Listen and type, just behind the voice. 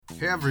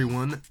Hey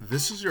everyone,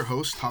 this is your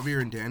host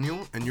Javier and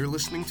Daniel, and you're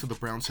listening to the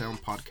Brown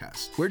Sound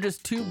Podcast. We're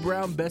just two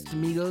brown best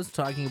amigos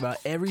talking about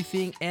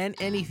everything and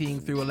anything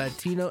through a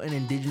Latino and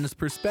Indigenous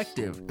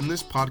perspective. In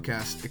this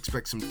podcast,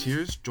 expect some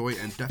tears, joy,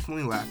 and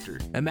definitely laughter.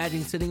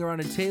 Imagine sitting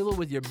around a table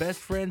with your best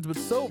friends but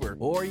sober,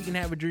 or you can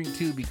have a drink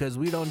too because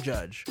we don't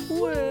judge.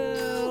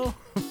 Well...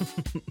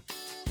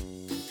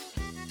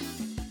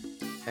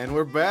 And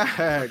we're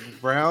back.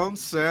 Brown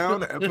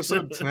Sound,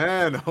 episode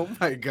 10. Oh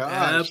my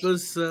gosh.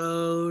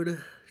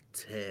 Episode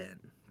 10.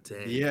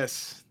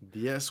 Yes,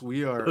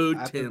 we are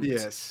at the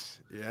yes.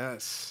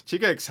 Yes.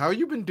 Chicas, how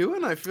you been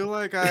doing? I feel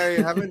like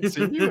I haven't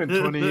seen you in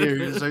 20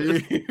 years.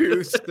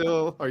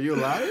 Are you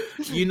alive?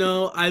 You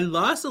know, I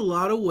lost a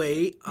lot of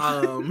weight.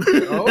 Oh,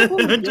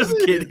 just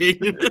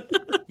kidding.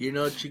 You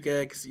know,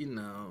 Chicas,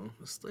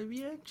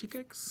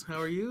 Chicas, how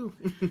are you?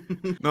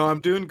 No, I'm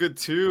doing good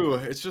too.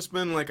 It's just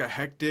been like a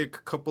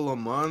hectic couple of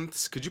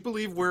months. Could you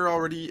believe we're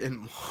already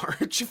in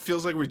March? It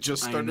feels like we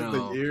just started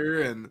the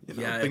year and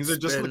things are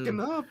just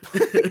looking up.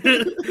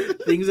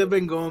 Things have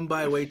been going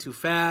by way too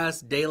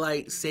fast.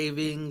 Daylight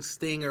savings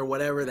thing or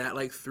whatever that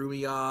like threw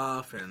me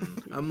off,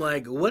 and I'm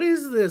like, what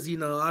is this?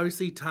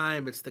 Obviously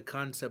time, it's the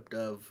concept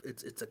of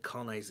it's a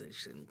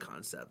colonization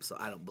concept, so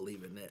I don't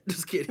believe in it.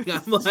 Just kidding.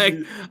 I'm like,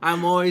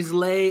 I'm always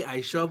late,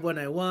 I show up when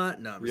I want.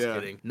 No, I'm just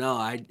kidding.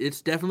 No,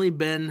 it's definitely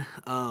been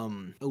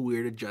a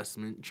weird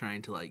adjustment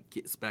trying to like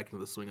get back into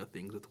the swing of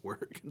things with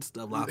work and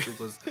stuff.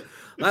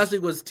 Last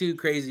week was too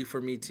crazy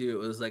for me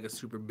too. It was like a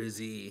super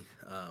busy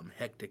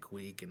hectic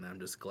week, and I'm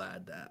just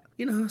glad that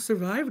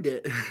survived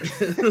it.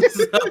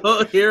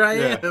 So here I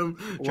am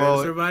trying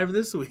to survive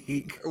this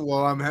week.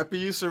 Well, I'm happy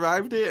you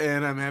survived it,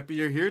 and I'm happy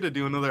you're here to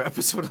do another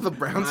episode of the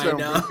Brown Sound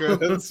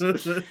because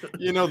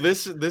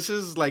this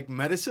is like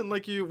medicine,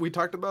 like we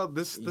talked about.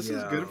 This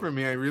is good for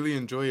me. I really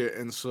enjoy it,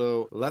 and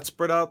so let's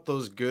spread out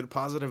those good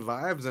positive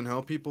vibes and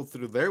help people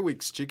through their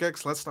weeks.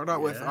 Chicas, let's start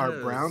out with our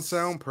Brown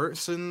Sound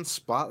person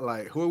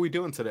spotlight. Who are we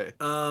doing today?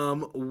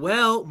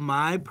 Well,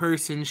 my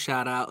person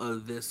shout out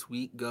of this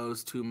week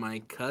goes to my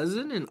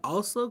cousin and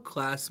also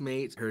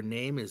classmate. Her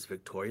name is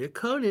Victoria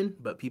Conan,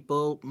 but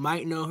people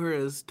might know her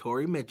as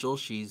Tori Mitchell.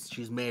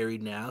 She's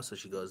married now, so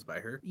she goes by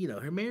her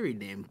her married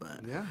name.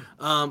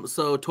 But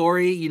so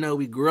Tori,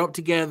 we grew up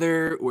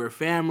together. We're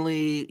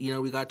family.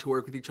 We got to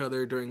work with each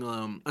other during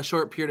a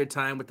short period of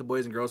time with the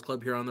Boys and Girls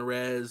Club here on the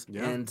res.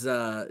 Yeah.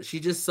 And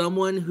she's just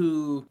someone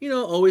who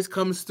always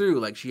comes through.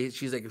 Like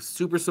she's like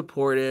super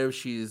supportive.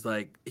 She's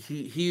like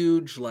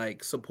huge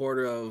like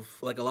supporter of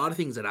like a lot of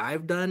things that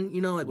I've done.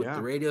 Like with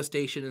the radio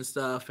station and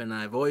stuff. And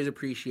I've always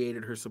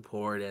appreciated her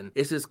support, and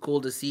it's just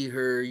cool to see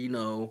her,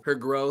 her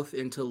growth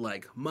into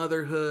like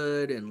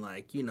motherhood and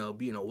like,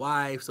 being a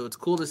wife. So it's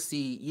cool to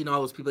see,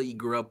 all those people that you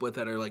grew up with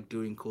that are like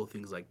doing cool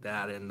things like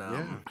that. And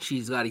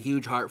she's got a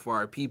huge heart for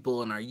our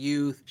people and our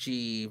youth.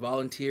 She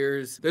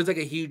volunteers. There's like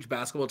a huge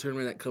basketball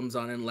tournament that comes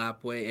on in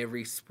Lapway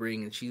every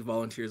spring, and she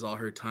volunteers all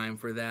her time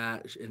for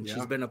that. And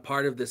she's been a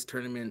part of this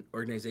tournament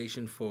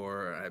organization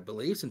for, I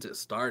believe, since it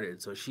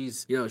started. So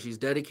she's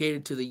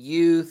dedicated to the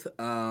youth.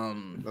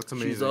 That's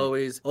amazing. She's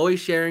always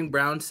sharing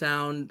Brown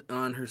Sound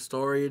on her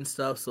story and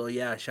stuff. So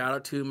shout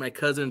out to my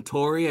cousin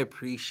Tori. I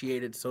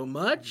appreciate it so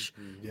much.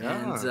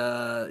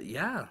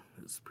 And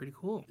it's pretty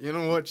cool. You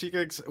know what,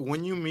 Chicas?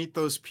 When you meet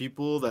those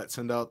people that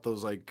send out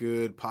those like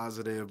good,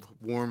 positive,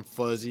 warm,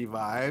 fuzzy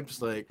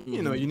vibes, like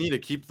you need to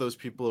keep those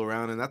people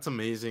around, and that's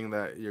amazing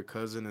that your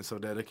cousin is so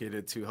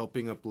dedicated to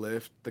helping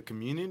uplift the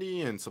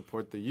community and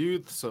support the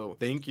youth. So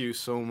thank you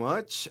so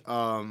much.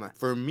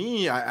 For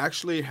me, I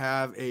actually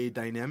have a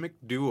dynamic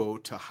duo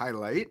to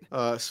highlight.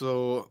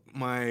 So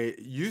my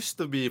used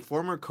to be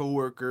former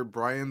coworker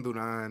Brian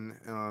Duran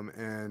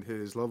and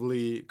his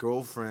lovely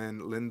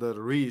girlfriend Linda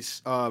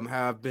Reese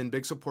have been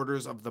big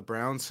supporters of the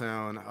Brown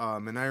Sound,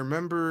 and I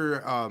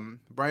remember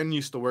Brian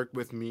used to work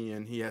with me,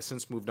 and he has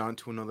since moved on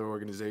to another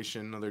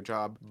organization, another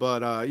job,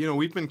 but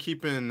we've been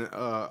keeping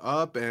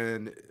up,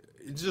 and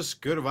it's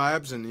just good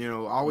vibes and,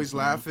 always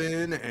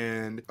laughing.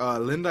 And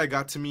Linda, I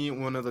got to meet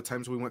one of the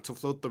times we went to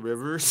float the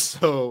river.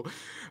 So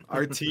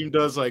our team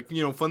does like,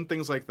 fun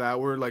things like that.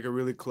 We're like a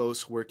really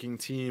close working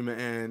team.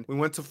 And we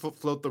went to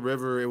float the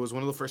river. It was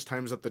one of the first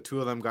times that the two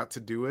of them got to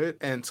do it.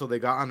 And so they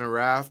got on a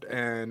raft.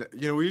 And,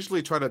 we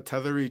usually try to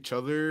tether each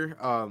other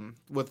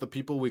with the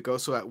people we go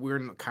so that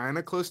we're kind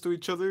of close to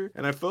each other.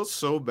 And I felt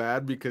so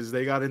bad because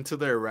they got into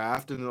their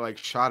raft and like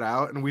shot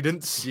out. And we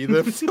didn't see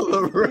them till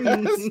the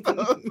rest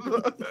of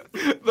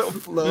the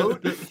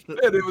float,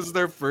 and it was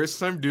their first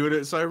time doing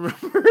it, so I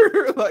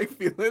remember like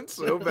feeling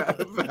so bad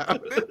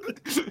about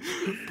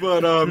it. But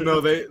no,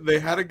 they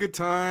had a good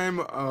time.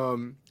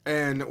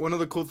 And one of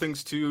the cool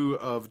things too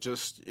of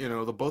just,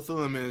 the both of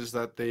them is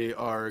that they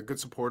are good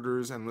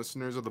supporters and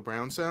listeners of the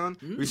Brown Sound.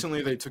 Mm.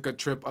 Recently they took a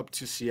trip up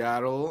to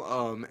Seattle,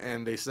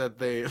 and they said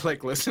they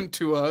like listened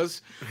to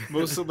us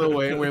most of the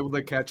way and were able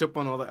to catch up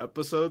on all the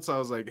episodes. So I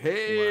was like,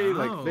 hey,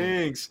 like Wow.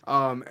 thanks.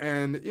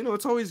 And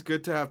it's always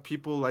good to have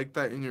people like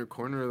that in your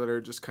corner that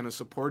are just kind of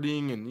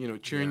supporting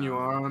and cheering you Yeah.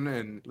 on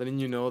and letting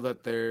you know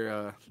that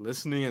they're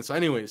listening. And so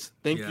anyways,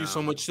 thank you so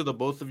Yeah. much to the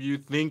both of you.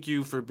 Thank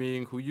you for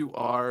being who you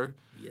are.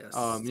 Yes.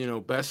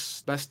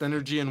 Best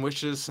energy and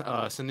wishes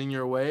sending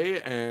your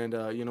way, and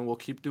we'll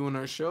keep doing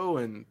our show.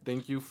 And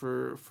thank you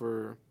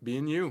for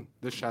being you.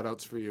 This shout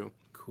outs for you.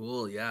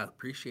 Cool. Yeah,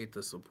 appreciate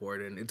the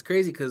support, and it's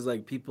crazy because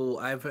like people,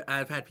 I've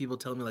had people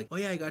tell me like, oh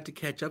yeah, I got to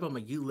catch up. I'm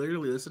like, you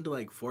literally listened to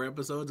like 4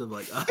 episodes of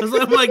like us.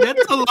 I'm like,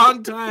 that's a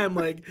long time.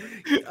 Like,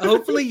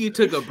 hopefully you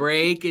took a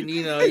break and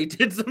you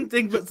did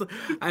something. But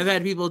I've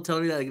had people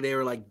tell me that like they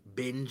were like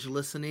binge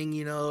listening,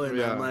 and I'm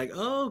Yeah, like,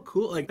 oh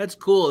cool, like that's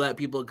cool that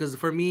people, because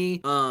for me,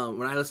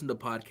 when I listen to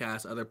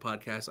podcasts, other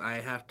podcasts,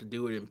 I have to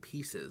do it in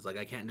pieces. Like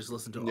I can't just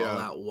listen to all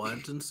yeah, at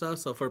once and stuff.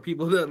 So for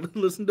people that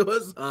listen to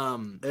us,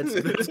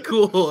 that's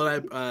cool,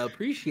 and I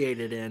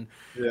appreciate it. And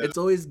yeah, it's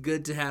always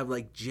good to have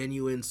like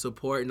genuine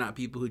support, not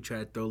people who try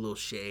to throw a little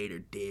shade or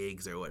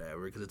digs or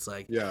whatever. Because it's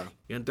like yeah.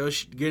 you're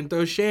gonna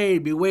throw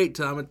shade. Be wait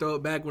till I'm gonna throw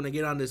it back when I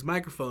get on this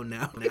microphone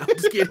now. Now,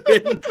 just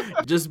kidding.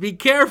 Just be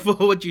careful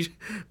what you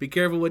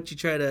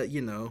try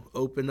to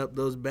open up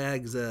those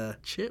bags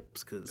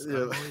chips, because Yeah.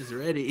 I'm always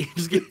ready.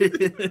 Just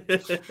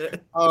kidding.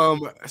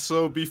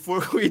 So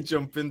before we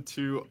jump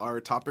into our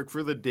topic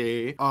for the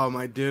day,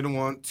 I did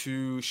want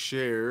to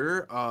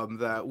share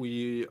that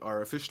we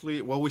are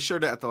officially, well, we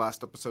shared it at the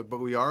last episode, but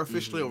we are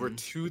officially over Hmm.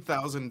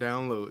 2,000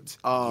 downloads.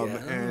 Yeah.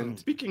 And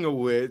speaking of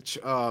which,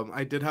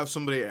 I did have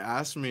somebody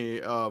ask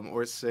me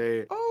or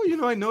say, oh,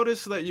 I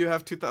noticed that you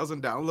have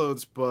 2,000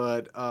 downloads,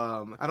 but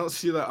I don't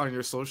see that on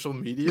your social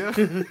media.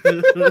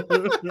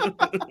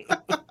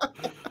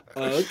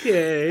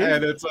 Okay.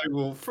 And it's like,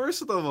 well,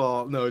 first of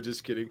all, no,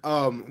 just kidding.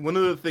 One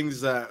of the things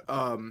that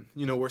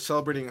we're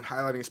celebrating and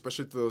highlighting,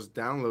 especially to those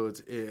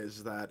downloads,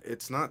 is that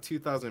it's not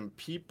 2,000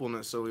 people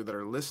necessarily that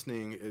are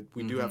listening.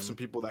 We do have Hmm. some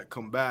people that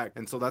come back,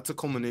 and so that's a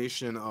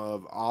culmination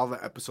of all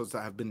the episodes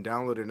that have been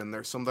downloaded. And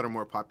there's some that are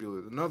more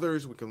popular than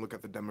others. We can look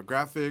at the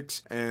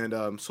demographics,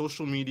 and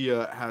social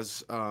media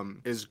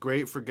is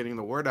great for getting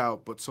the word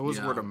out, but so is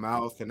word Yeah. of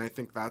mouth. And I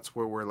think that's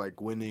where we're like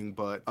winning.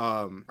 But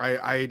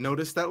I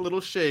noticed that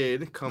little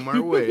shade come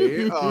our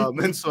way,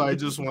 and so I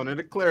just wanted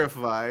to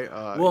clarify.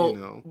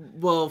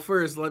 Well,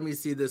 first let me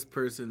see this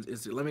person's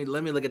Instagram.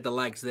 Let me look at the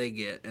likes they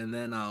get, and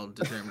then I'll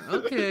determine.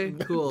 Okay,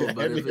 cool.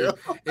 But Daniel.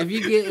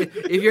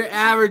 if you're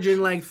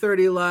averaging like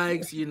 30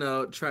 likes,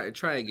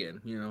 try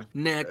again.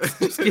 Next.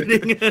 Just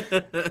kidding.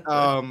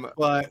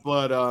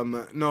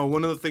 No,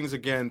 one of the things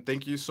again,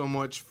 thank you so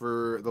much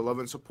for the love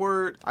and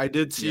support. I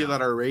did see Yeah.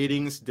 that our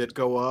ratings did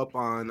go up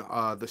on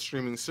the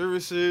streaming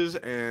services,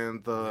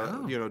 and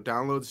the Yeah.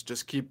 downloads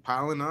just keep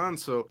piling on.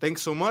 So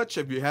thanks so much.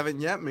 If you haven't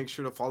yet, make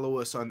sure to follow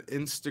us on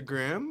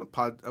Instagram,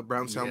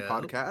 Brown Sound Yeah.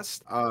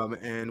 Podcast,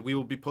 and we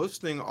will be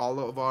posting all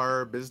of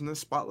our business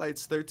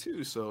spotlights there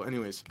too. So,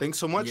 anyways, thanks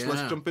so much.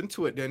 Let's Yeah. jump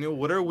into it, Daniel.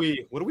 What are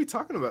we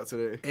talking about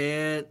today?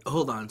 And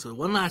hold on. So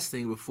one last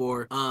thing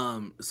before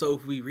so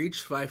if we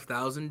reach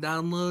 5,000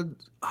 downloads,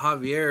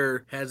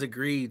 Javier has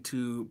agreed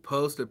to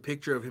post a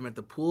picture of him at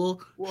the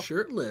pool Well,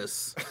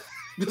 shirtless.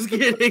 Just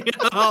kidding.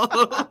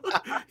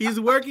 He's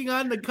working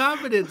on the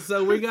confidence,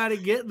 so we got to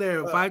get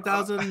there. uh, uh,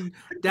 5,000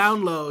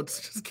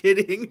 downloads. Just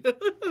kidding.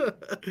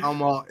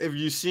 if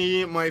you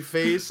see my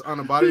face on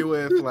a body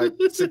with like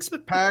six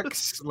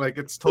packs, like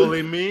it's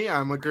totally me.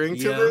 I'm agreeing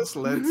to Yeah. this.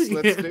 Let's do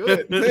Yeah.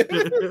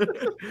 it.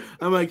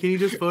 I'm like, can you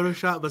just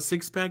Photoshop a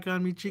six pack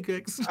on me,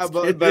 Chicax? Just That's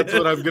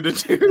kidding. what I'm gonna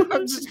do.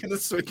 I'm just gonna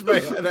switch my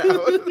head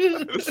out.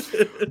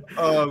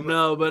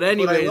 No, but but I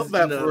love anyways,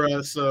 that for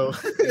us. So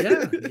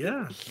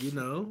yeah,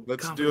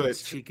 let's do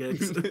confidence, it.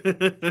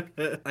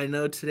 Chicax. I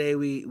know today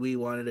we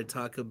wanted to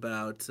talk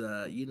about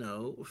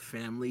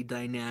family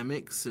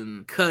dynamics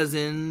and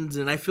cousins,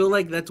 and I feel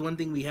like that's one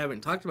thing we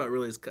haven't talked about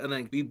really. Is kind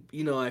of we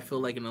I feel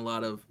like in a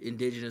lot of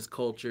indigenous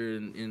culture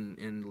and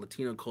in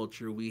Latino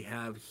culture, we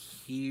have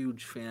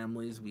huge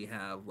families. We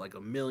have like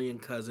a million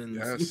cousins.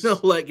 Yes.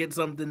 Like it's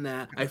something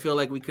that I feel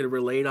like we could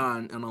relate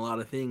on a lot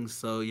of things.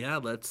 So yeah,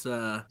 let's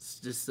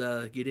just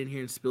get in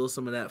here and spill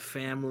some of that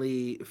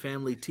family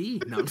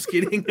tea. No, I'm just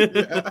kidding.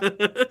 Yeah.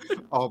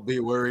 I'll be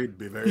worried.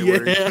 Be very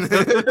worried.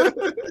 Yeah.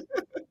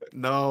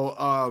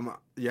 No,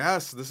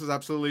 yes, this is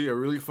absolutely a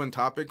really fun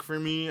topic for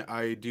me.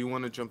 I do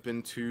want to jump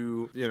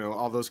into,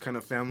 all those kind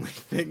of family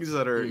things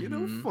that are,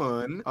 Hmm.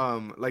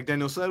 fun. Like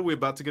Daniel said, we're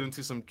about to get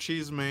into some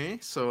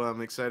chisme, so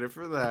I'm excited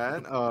for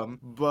that.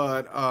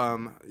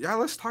 Yeah,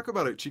 let's talk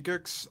about it,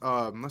 Chicas.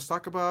 Let's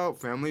talk about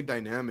family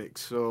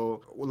dynamics.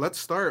 So let's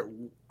start.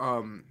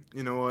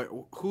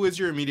 Who is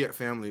your immediate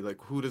family? Like,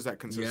 who does that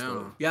consist Yeah.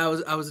 of? Yeah,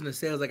 I was gonna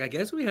say, I was like, I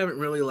guess we haven't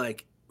really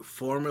like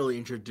formally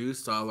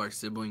introduced all our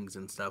siblings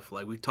and stuff.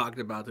 Like we talked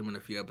about them in a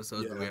few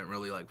episodes, but we Yeah. haven't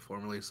really like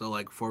formally. So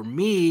like for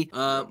me,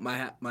 Yeah.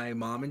 my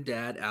mom and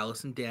dad,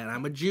 Alice and Dan.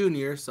 I'm a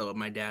junior, so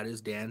my dad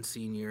is Dan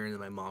Senior, and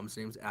my mom's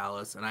name's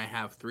Alice. And I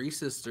have three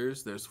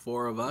sisters. There's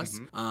four of us.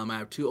 Mm-hmm. I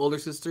have two older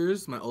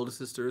sisters. My oldest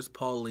sister is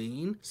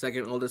Pauline.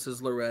 Second oldest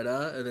is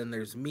Loretta, and then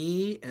there's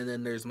me, and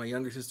then there's my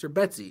younger sister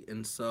Betsy.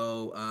 And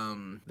so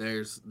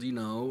there's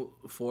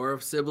four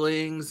of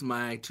siblings.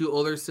 My two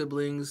older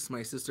siblings.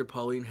 My sister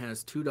Pauline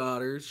has two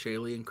daughters,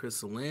 Shaylee and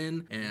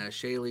Chrysalyn. And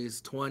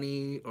Shaylee's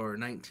 20 or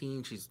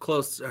 19. She's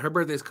close. Her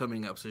birthday's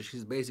coming up, so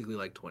she's basically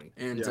like 20.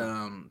 And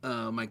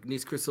Yeah. my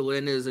niece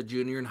Chrysalyn is a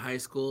junior in high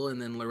school,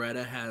 and then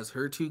Loretta has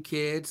her two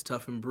kids,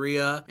 Tuff and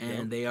Bria, Yep.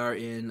 and they are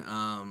in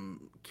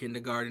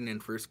kindergarten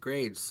and first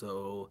grade.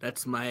 So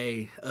that's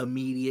my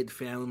immediate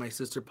family. My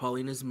sister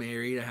Pauline is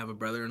married. I have a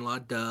brother-in-law,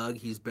 Doug.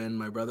 He's been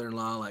my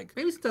brother-in-law like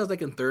maybe since I was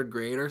like in third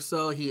grade or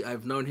so.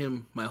 I've known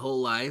him my whole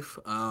life.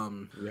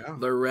 Yeah.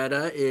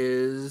 Loretta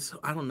is,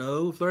 I don't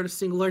know if Loretta's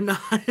single or not,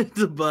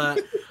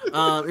 but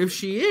if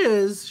she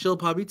is, she'll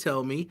probably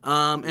tell me.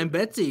 And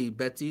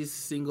Betsy's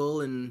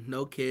single and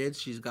no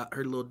kids. She's got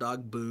her little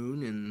dog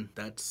Boone, and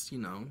that's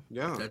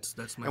Yeah.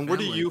 that's my And where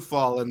do family. you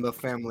fall in the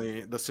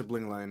family, the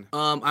sibling line?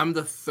 I'm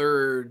the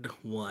third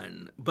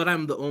one, but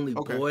I'm the only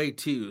Okay. boy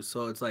too.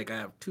 So it's like I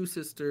have two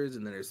sisters,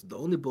 and then there's the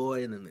only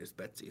boy, and then there's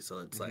Betsy. So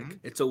it's Mm-hmm. like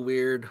it's a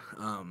weird,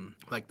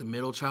 like the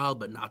middle child,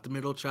 but not the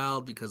middle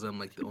child because I'm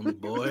like the only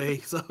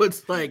boy. So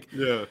it's like,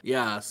 Yeah.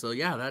 yeah. So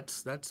yeah,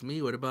 that's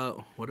me. What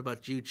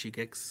about you,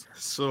 Chikix?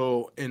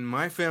 So in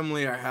my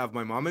family, I have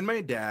my mom and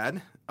my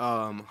dad,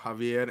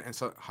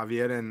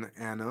 Javier and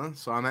Anna.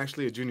 So I'm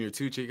actually a junior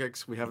too,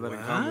 Chicas. We have that in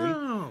common.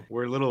 Wow.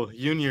 We're little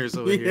juniors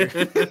over Yeah.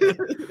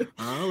 here.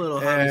 Oh, little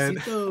And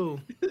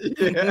Javisito.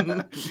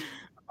 yeah.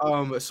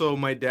 So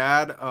my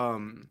dad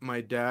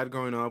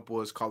growing up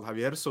was called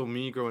Javier. So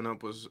me growing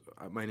up was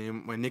my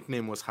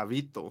nickname was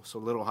Javito. So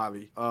little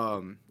Javi.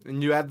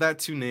 And you add that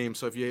to name.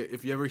 So if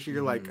you ever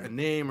hear like a Mhm.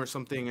 name or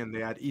something and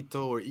they add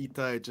Ito or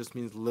Ita, it just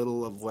means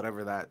little of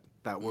whatever that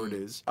word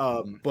Mm. is.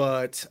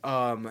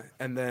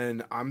 And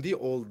then I'm the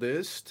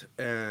oldest,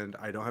 and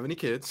I don't have any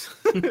kids.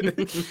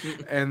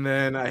 And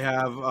then I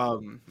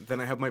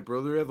have my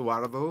brother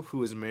Eduardo,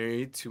 who is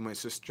married to my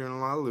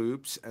sister-in-law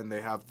Loops, and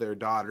they have their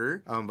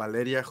daughter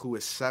Valeria, who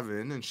is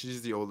 7, and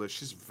she's the oldest.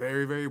 She's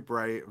very, very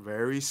bright,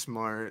 very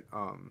smart,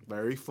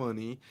 very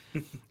funny,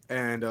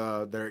 and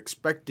they're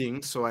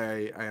expecting. So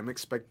I am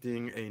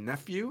expecting a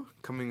nephew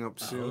coming up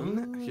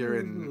soon here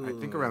in I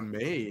think Oh. around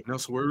May. No,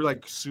 so we're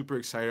like super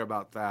excited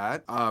about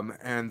that.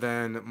 And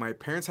then my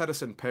parents had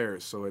us in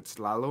pairs, so it's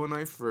Lalo and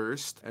I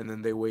first, and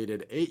then they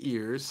waited 8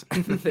 years,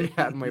 and then they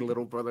had my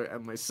little brother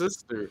and my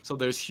sister. So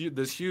there's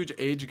this huge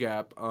age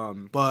gap.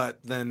 But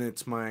then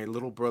it's my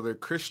little brother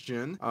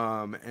Christian,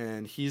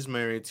 and he's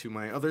married to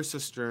my other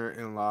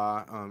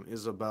sister-in-law,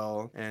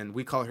 Isabel, and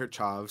we call her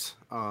Chavs.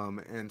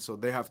 And so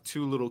they have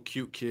two little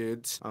cute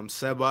kids,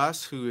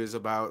 Sebas, who is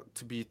about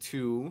to be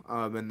 2,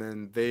 and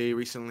then they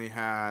recently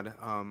had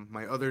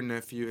my other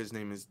nephew. His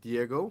name is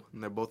Diego,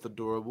 and they're both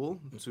adorable,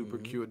 super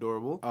Mhm. cute,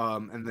 adorable.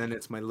 And then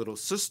it's my little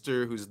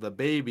sister who's the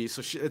baby.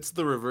 So it's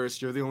the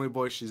reverse. You're the only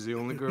boy, she's the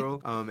only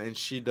girl. And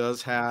she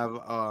does have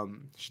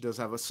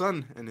a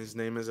son, and his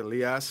name is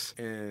Elias,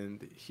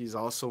 and he's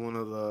also one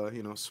of the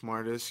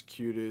smartest,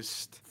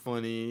 cutest,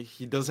 funny.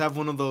 He does have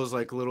one of those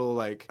like little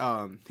like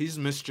he's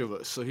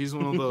mischievous, so he's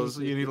one of those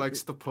he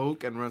likes to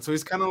poke and run. So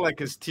he's kind of like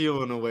his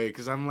Teal in a way,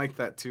 because I'm like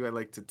that too. I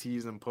like to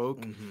tease and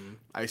poke. Mhm.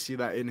 I see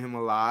that in him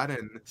a lot,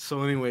 and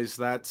so anyways,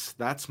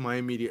 that's my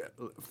immediate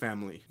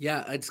family.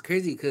 Yeah, it's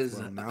crazy because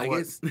Well, now I what?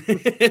 guess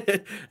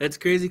it's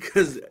crazy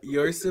because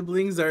your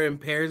siblings are in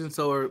pairs and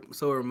so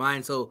are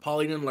mine. So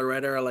Pauline and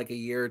Loretta are like a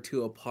year or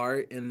two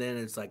apart, and then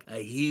it's like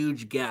a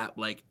huge gap,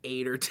 like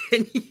 8 or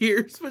 10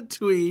 years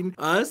between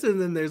us, and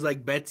then there's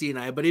like Betsy and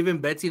I. But even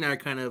Betsy and I are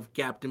kind of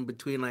gapped in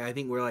between. Like I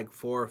think we're like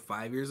 4 or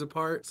 5 years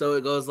apart. So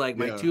it goes like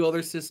my Yeah, two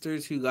older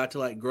sisters who got to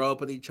like grow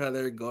up with each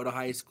other, go to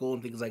high school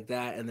and things like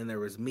that, and then there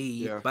was me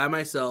yeah, by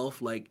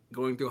myself, like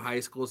going through high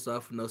school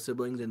stuff with no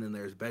siblings, and then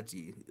there's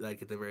Betsy,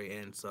 like at the very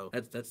end. So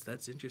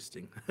that's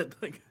interesting.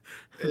 Like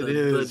it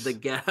the is.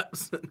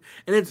 gaps,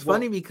 and it's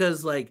funny Well,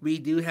 because like we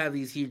do have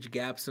these huge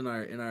gaps in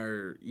our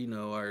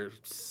our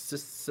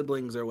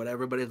siblings or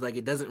whatever, but it's like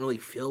it doesn't really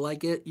feel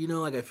like it.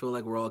 Like I feel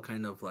like we're all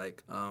kind of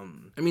like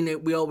I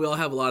mean we all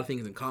have a lot of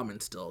things in common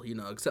still.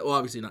 Except well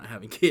obviously not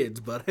having kids,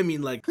 but I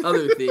mean like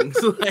other things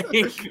like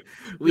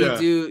we yeah.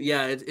 do.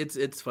 Yeah,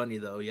 it's funny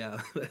though.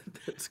 Yeah,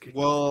 that's good.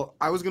 Well,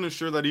 I was gonna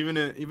share that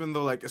even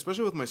though like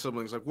especially with my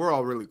siblings, like we're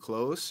all really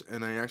close,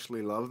 and I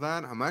actually love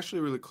that. I'm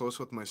actually really close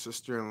with my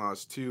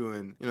sister-in-laws too,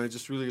 and I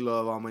just really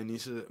love all my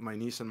niece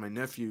and my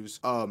nephews.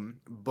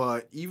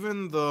 But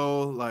even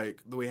though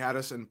like we had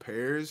us in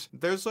pairs,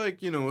 there's like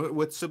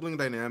with sibling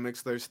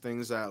dynamics, there's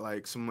things that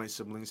like some of my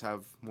siblings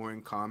have more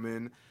in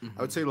common.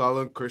 I would Hmm. say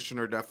Lala and Christian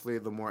are definitely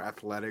the more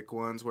athletic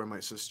ones, where my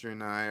sister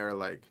and I are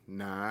like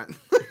not.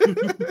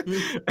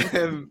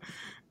 and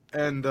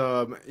And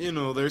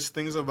there's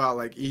things about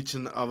like each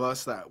of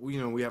us that we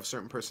have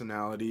certain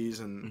personalities,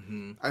 and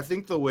Hmm. I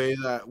think the way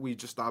that we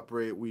just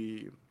operate,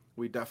 we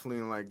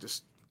definitely like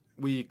just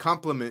we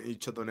complement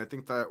each other, and I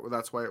think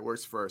that's why it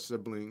works for our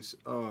siblings.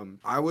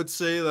 I would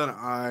say that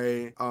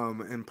I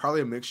am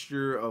probably a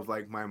mixture of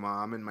like my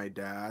mom and my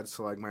dad.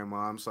 So like my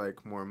mom's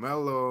like more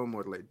mellow,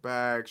 more laid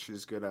back.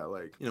 She's good at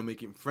like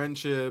making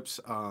friendships.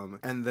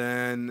 And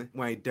then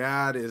my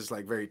dad is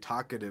like very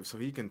talkative, so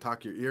he can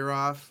talk your ear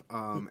off.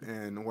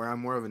 And where I'm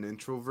more of an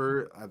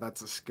introvert,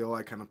 that's a skill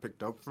I kind of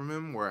picked up from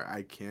him, where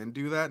I can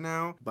do that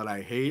now. But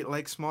I hate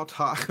like small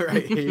talk, or I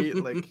hate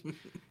like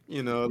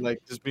like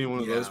just being one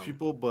of those Yeah.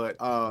 people. But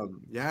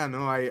yeah,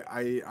 no,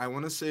 I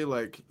want to say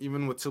like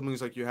even with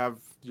siblings, like you have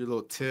your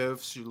little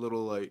tiffs, your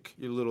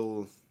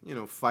little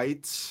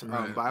fights.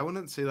 Right. But I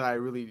wouldn't say that I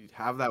really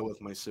have that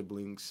with my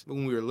siblings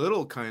when we were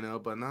little, kind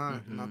of, but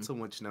not Hmm. so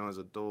much now as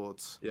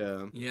adults.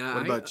 Yeah. Yeah,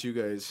 What about you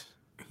guys?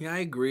 yeah, I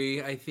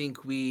agree. I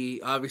think we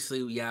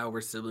obviously, yeah,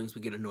 we're siblings.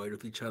 We get annoyed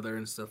with each other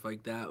and stuff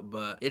like that,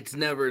 but it's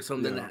never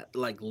something Yeah. that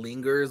like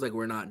lingers. Like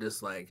we're not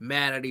just like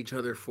mad at each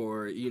other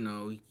for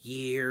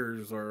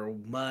years or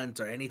months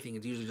or anything.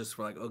 It's usually just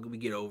for like, oh, we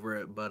get over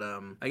it. But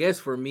I guess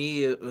for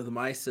me with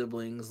my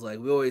siblings, like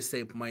we always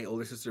say, my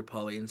older sister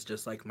Pauline's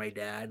just like my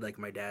dad. Like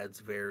my dad's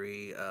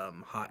very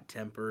hot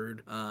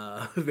tempered,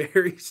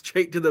 very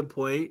straight to the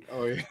point.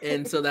 Oh yeah.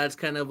 And so that's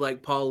kind of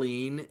like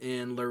Pauline,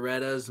 and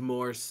Loretta's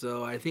more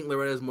so. I think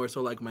Loretta's more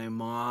so like my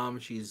mom.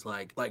 She's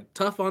like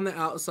tough on the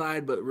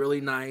outside, but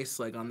really nice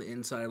like on the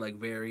inside, like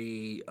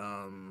very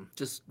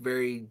just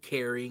very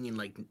caring and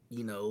like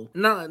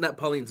not that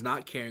Pauline's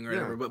not caring or Yeah.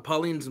 whatever, but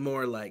Pauline's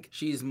more like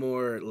she's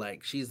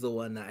the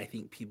one that I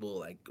think people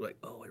like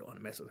oh, I don't want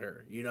to mess with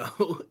her,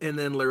 And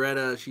then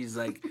Loretta, she's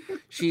like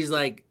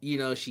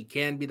she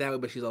can be that way,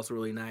 but she's also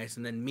really nice.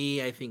 And then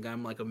me, I think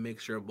I'm like a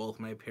mixture of both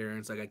my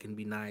parents. Like I can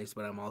be nice,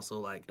 but I'm also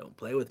like, don't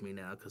play with me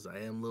now because I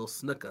am little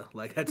Snooka.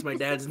 Like that's my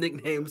dad's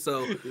nickname,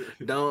 so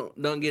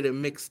don't get it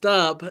mixed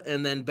up.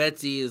 And then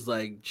Betsy is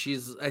like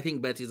I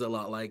think Betsy's a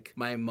lot like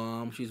my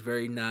mom. She's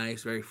very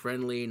nice, very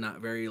friendly,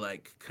 not very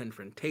like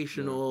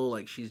Yeah. confrontational.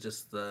 Like she's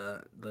just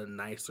the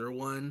nicer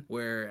one.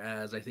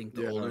 Whereas I think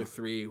the older Yeah.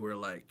 three were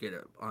like get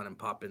it on and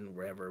popping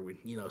wherever we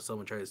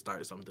someone tries to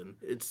start something.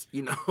 It's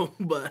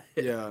but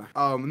Yeah.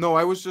 No,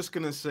 I was just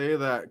gonna say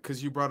that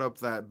because you brought up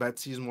that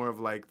Betsy's more of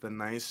like the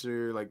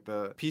nicer, like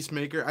the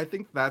peacemaker. I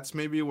think that's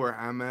maybe where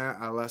I'm at,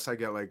 unless I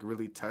get like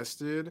really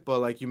tested. But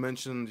like you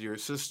mentioned, your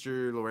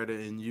sister Loretta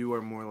and you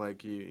are more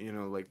like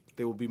like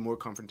they will be more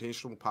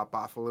confrontational, pop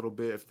off a little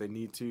bit if they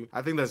need to.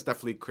 I think that's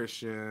definitely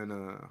Christian,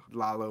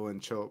 Lalo,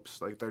 and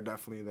Chopes. Like they're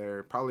definitely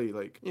there. Probably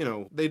like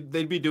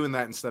they'd be doing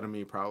that instead of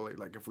me, probably,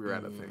 like if we were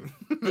at a thing.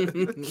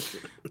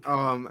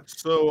 mm.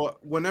 So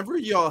whenever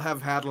y'all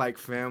have had like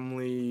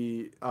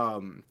family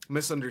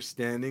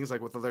misunderstandings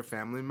like with other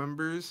family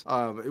members,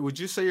 would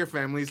you say your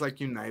family's like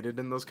united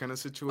in those kind of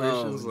Oh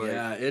situations?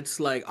 yeah, Like it's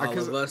like I all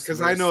of us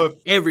because I versus know if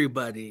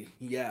everybody.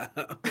 Yeah.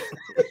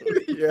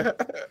 yeah,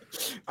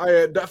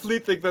 I definitely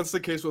think that's the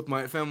case with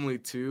my family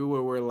too,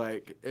 where we're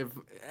like, if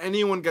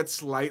anyone gets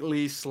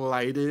slightly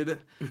slighted,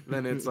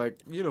 then it's like,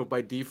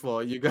 by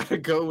default, you gotta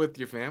go with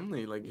your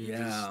family. Like you just,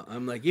 Yeah,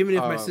 I'm like, even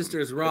if my sister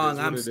is it wrong, is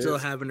what I'm it still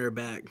is. having her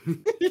back.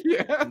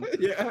 Yeah,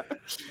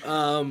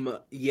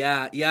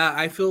 yeah, Yeah,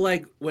 I feel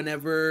like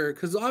whenever,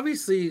 because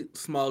obviously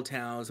small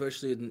towns,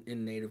 especially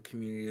in native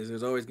communities,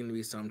 there's always going to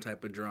be some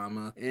type of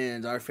drama,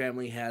 and our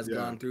family has yeah.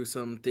 gone through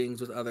some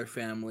things with other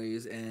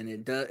families, and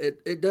it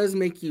does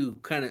make you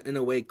kind of in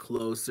a way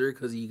closer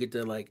because you get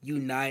to like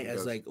unite It as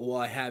does. like, well,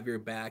 I have your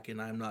back,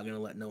 and I'm not going to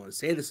let no one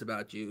say this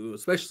about you,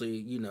 especially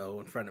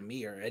in front of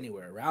me or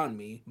anywhere around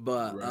me.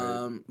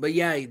 Right. But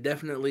yeah,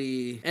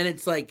 definitely, and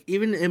it's like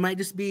even it might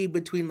just be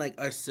between like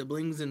our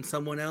siblings and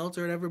someone else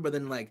or whatever, but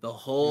then like the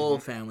whole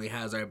Hmm. family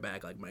has our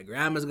back. Like my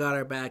grandma's got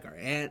our back, our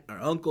aunt, our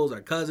uncles,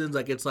 our cousins.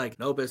 Like it's like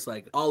nope, it's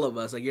like all of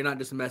us. Like you're not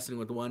just messing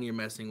with one, you're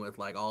messing with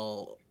like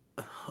all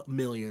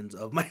millions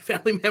of my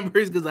family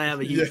members because I have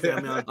a huge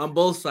family Yeah. on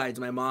both sides.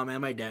 My mom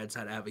and my dad's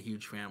side have a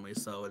huge family,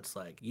 so it's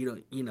like you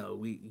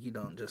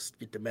don't just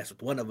get to mess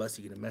with one of us.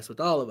 You get to mess with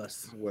all of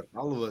us. With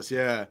all of us,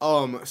 yeah.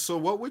 So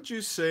what would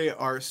you say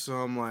are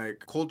some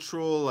like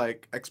cultural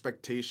like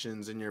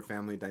expectations in your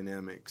family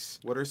dynamics?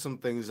 What are some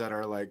things that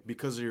are like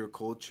because of your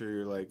culture,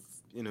 you're like,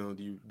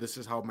 this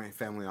is how my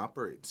family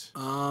operates?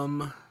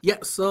 Yeah,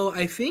 so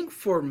I think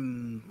for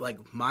like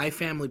my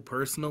family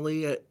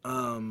personally,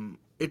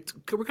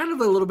 we're kind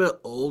of a little bit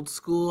old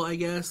school, I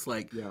guess.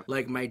 Like Yeah.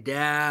 like my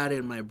dad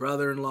and my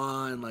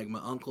brother-in-law and like my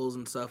uncles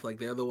and stuff, like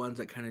they're the ones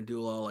that kind of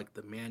do all like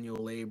the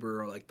manual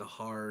labor or like the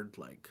hard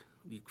like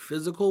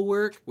physical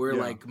work. Where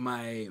Yeah. like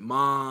my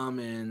mom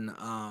and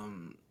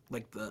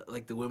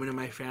the women in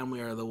my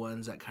family are the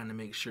ones that kind of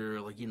make sure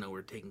like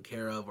we're taken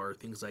care of or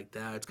things like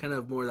that. It's kind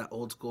of more that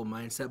old school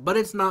mindset, but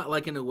it's not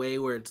like in a way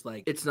where it's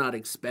like it's not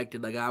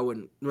expected. Like I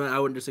wouldn't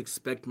just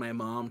expect my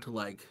mom to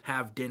like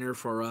have dinner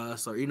for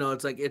us, or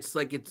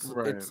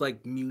Right. it's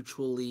like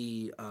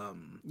mutually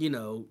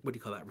what do you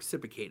call that,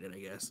 reciprocated, I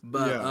guess.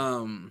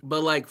 Yeah.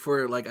 But like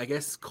for like I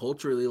guess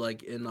culturally,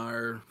 like in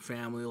our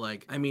family,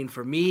 like I mean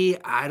for me,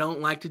 I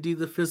don't like to do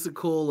the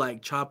physical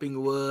like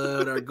chopping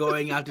wood or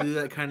going out to do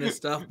that kind of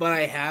stuff, but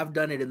I have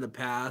done it in the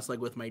past, like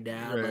with my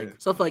dad, like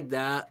Right. stuff like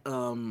that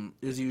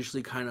is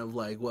usually kind of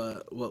like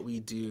what we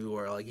do.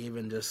 Or like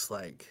even just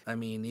like I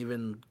mean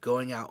even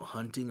going out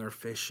hunting or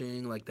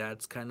fishing, like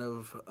that's kind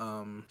of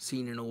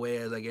seen in a way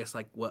as I guess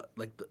like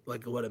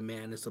like what a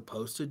man is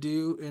supposed to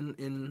do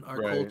in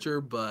our Right.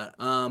 culture. But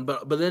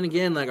then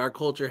again, like our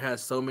culture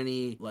has so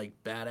many like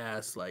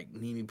badass like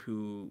Nimi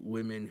Poo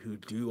women who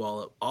do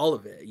all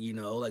of it,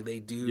 like they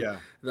do Yeah.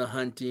 the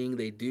hunting,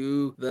 they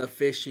do the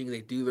fishing,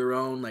 they do their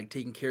own like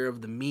taking care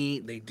of the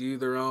meat, they do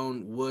their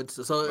own woods.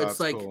 So it's That's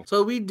like cool.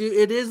 so we do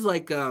it is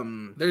like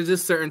there's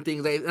just certain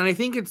things and I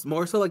think it's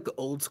more so like the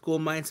old school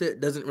mindset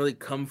doesn't really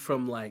come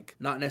from like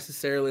not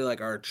necessarily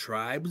like our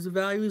tribe's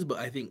values, but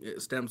I think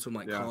it stems from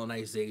like Yeah.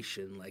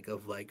 colonization, like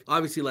of like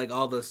obviously like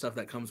all the stuff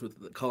that comes with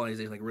the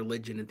colonization, like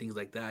religion and things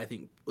like that. I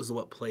think was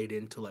what played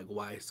into like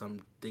why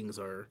some things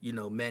are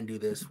men do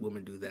this,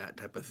 women do that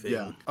type of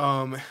Yeah.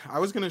 thing. I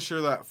was gonna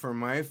share that for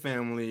my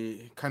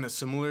family, kind of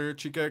similar,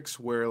 Chikex,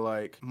 where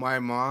like my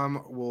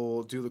mom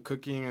will do the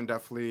cooking, and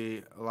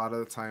definitely a lot of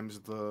the times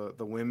the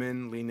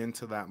women lean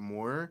into that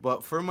more.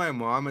 But for my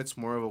mom, it's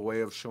more of a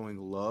way of showing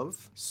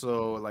love.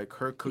 So like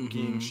her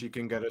cooking, Mm-hmm. she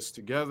can get us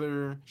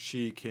together.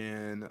 She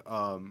can,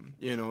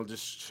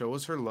 just show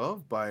us her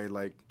love by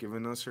like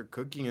giving us her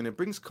cooking, and it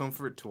brings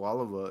comfort to all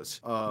of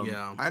us.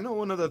 Yeah. I know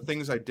one of the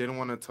things I did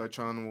want to touch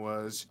on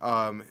was,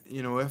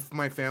 if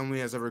my family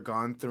has ever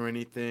gone through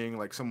anything,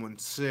 like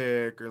someone's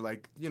sick or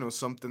like,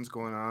 something's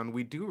going on,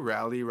 we do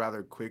rally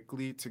rather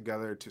quickly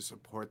together to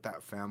support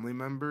that family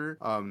member,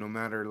 no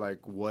matter like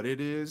what it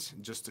is,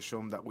 just to show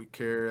them that we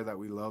care, that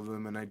we love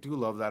them. And I do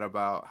love that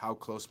about how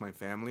close my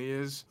family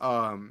is.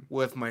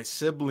 With my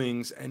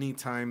siblings,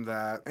 anytime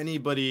that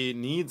anybody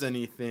needs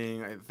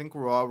anything, I think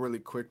we're all really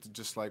quick to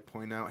just like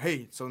point out,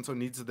 hey, so and so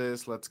needs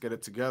this, let's get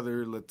it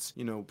together, let's,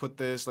 put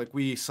this, like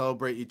we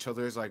celebrate each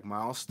other's like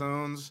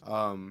milestones.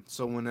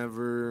 So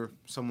whenever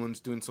someone's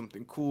doing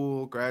something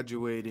cool,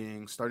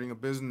 graduating, starting a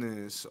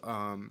business,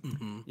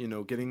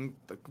 Mm-hmm. getting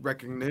the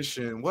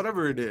recognition,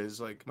 whatever it is,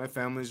 like my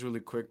family's really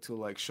quick to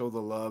like show the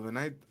love, and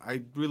I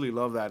really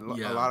love that. A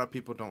Yeah. lot of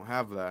people don't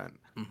have that.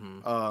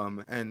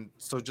 Mm-hmm. And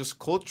so just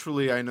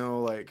culturally, I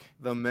know like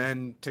the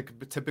men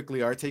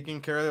typically are taking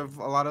care of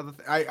a lot of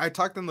the. I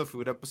talked in the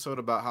food episode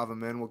about how the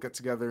men will get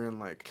together and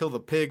like kill the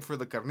pig for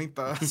the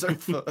carnitas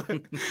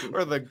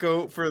or the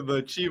goat for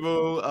the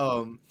chivo.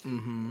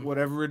 Mm-hmm.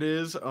 Whatever it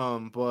is.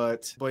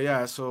 But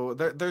yeah, so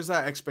there's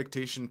that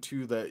expectation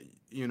too that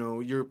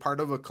you're part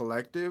of a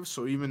collective.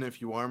 So even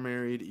if you are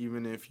married,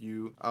 even if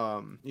you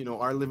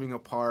are living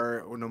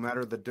apart, or no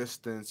matter the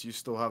distance, you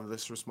still have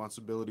this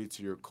responsibility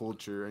to your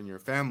culture and your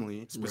family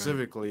Right.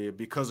 specifically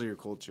because of your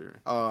culture.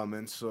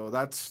 And so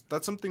that's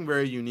something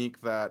very unique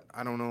that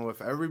I don't know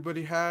if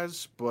everybody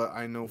has, but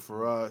I know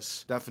for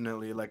us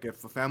definitely, like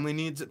if a family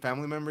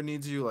member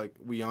needs you, like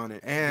we on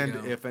it. And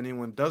Yeah. if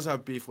anyone does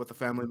have beef with a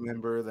family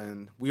member,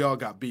 then we all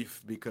got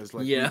beef, because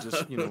like we Yeah.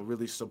 just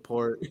really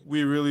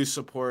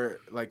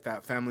support like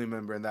that family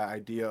member and that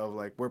idea of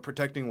like we're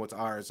protecting what's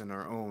ours and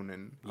our own.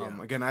 And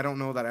Yeah. again, I don't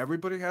know that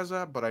everybody has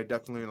that, but I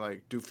definitely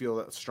like do feel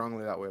that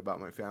strongly that way about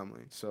my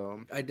family.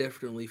 So I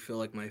definitely feel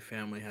like my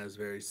family has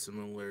very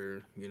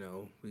similar,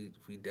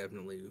 we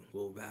definitely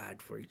will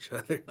ride for each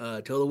other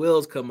till the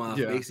wheels come off,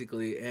 yeah.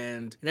 basically.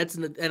 And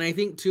I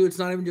think too, it's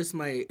not even just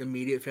my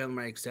immediate family,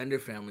 my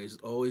extended family has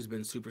always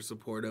been super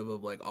supportive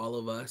of like all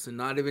of us, and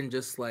not even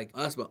just like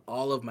us, but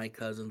all of my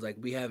cousins. Like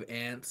we have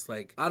aunts,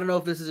 like I don't know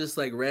if this is just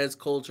like res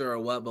culture or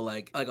what, but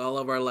like all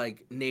of our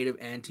like native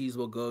aunties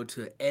will go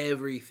to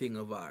everything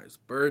of ours,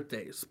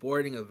 birthdays,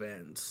 sporting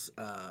events,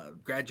 That's cool.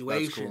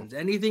 graduations,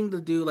 anything to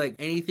do like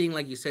anything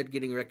like you said,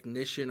 getting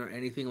recognition or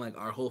anything, like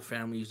our whole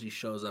family usually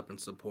shows up and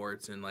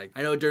supports. And like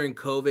I know during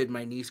COVID,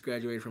 my niece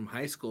graduated from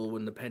high school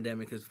when the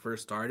pandemic has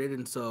first started,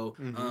 and so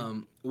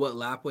Mm-hmm. what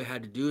Lapway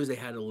had to do is they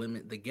had to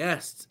limit the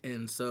guests,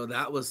 and so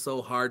that was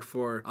so hard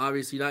for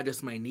obviously not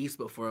just my niece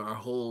but for our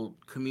whole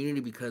community,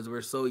 because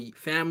we're so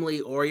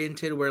family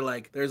oriented. We're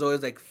like there's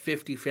always like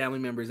 50 family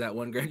members at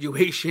one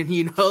graduation,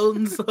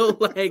 and so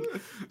like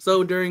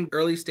so during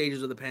early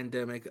stages of the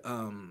pandemic,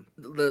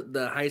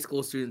 the high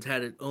school students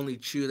had to only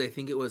choose, I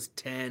think it was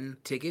 10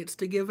 tickets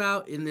to give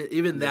out, and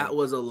even Yeah. that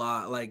was a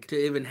lot, like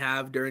to even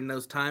have during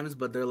those times.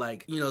 But they're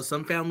like,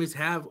 some families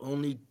have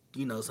only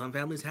some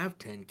families have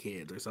 10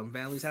 kids or some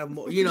families have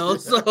more,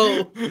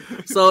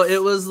 so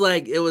it was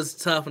like, it was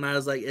tough. And I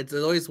was like, it's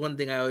always one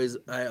thing I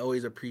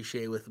always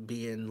appreciate with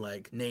being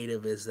like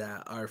Native is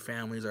that our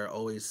families are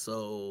always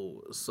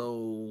so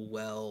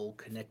well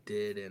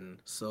connected and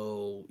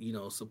so,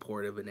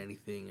 supportive in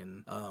anything.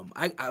 And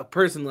I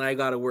personally, I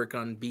got to work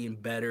on being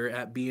better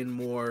at being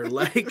more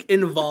like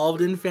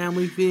involved in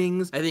family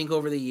things. I think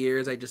over the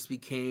years I just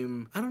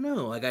became, I don't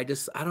know, like I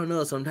don't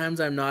know, sometimes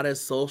I'm not as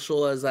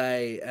social as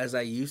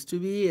I used to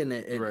be. And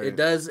it Right.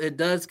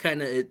 does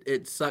kind of,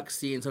 it sucks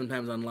seeing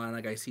sometimes online,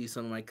 like I see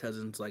some of my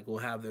cousins like will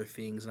have their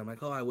things and I'm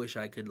like, oh, I wish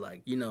I could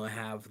like,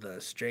 have the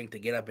strength to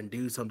get up and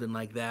do something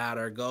like that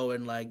or go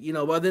and like,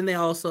 but then they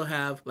also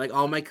have like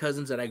all my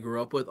cousins that I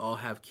grew up with all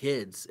have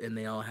kids and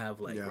they all have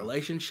like Yeah.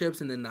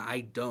 relationships, and then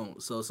I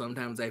don't. So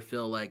sometimes I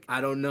feel like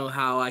I don't know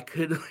how I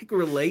could like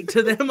relate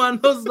to them on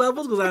those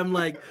levels because I'm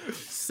like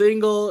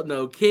single,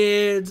 no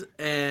kids,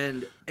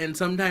 and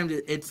sometimes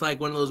it's like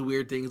one of those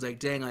weird things. Like,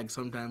 dang, like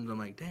sometimes I'm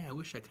like, dang, I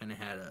wish I kind of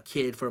had a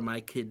kid for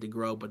my kid to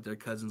grow up with their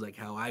cousins, like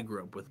how I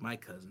grew up with my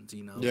cousins.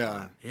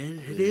 Yeah. But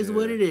it is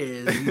what Yeah. it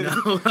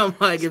is. I'm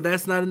like, if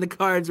that's not in the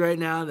cards right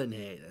now, then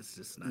hey, that's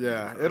just not in the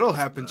Yeah, it'll cards.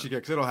 happen,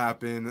 Chikex. It'll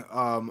happen.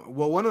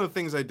 Well, one of the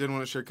things I did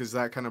want to share because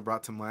that kind of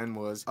brought to mind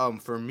was,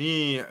 for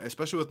me,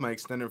 especially with my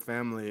extended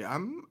family,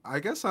 I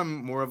guess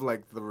I'm more of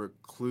like the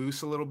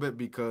recluse a little bit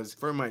because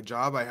for my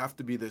job I have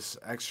to be this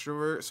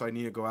extrovert, so I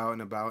need to go out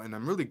and about, and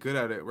I'm really good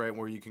at it, right?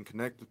 Where you can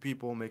connect with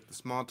people, make the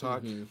small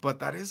talk, but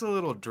that is a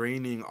little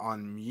draining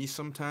on me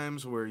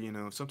sometimes. Where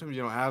sometimes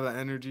you don't have that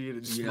energy to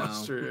just Yeah.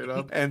 muster it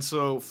up, and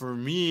so for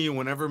me,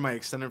 whenever my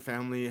extended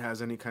family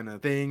has any kind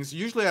of things,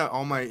 usually at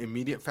all my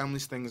immediate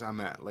family's things I'm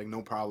at, like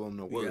no problem,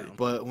 no worry. Yeah.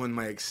 But when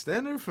my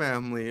extended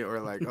family or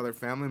like other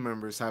family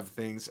members have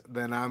things,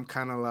 then I'm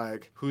kind of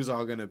like, who's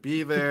all gonna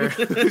be there?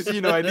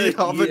 I need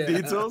all the Yeah.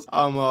 details.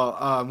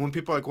 When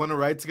people like want to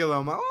ride together,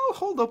 I'm like, oh,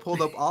 hold up,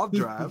 I'll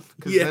drive,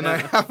 because then I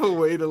Yeah. have a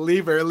way to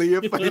leave early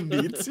if I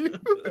need to.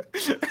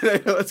 And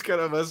I know it's kind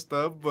of messed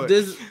up, but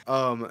Does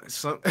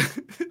some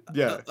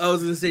yeah. I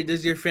was gonna say,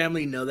 does your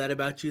family know that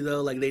about you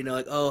though? Like they know,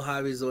 like, oh,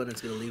 Javi's the one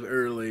that's gonna leave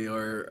early,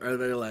 or are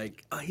they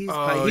like, oh, Oh he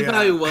probably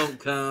yeah. won't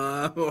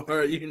come,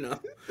 or.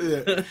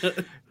 Yeah.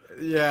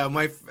 Yeah,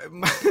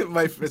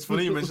 it's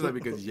funny you mentioned that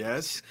because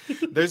yes,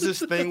 there's this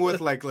thing with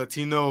like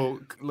Latino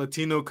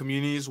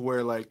communities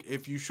where like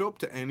if you show up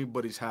to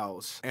anybody's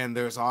house and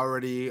there's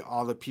already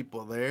all the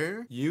people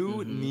there, you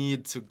Mm-hmm.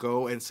 need to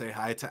go and say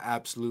hi to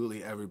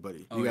absolutely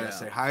everybody. Oh You gotta yeah.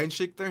 say hi and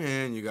shake their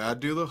hand. You gotta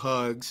do the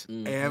hugs.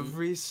 Mm-hmm.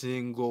 Every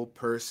single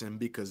person,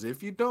 because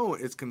if you don't,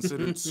 it's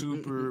considered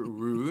super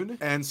rude.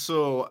 And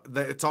so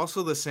it's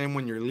also the same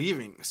when you're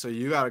leaving. So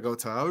you gotta go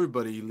tell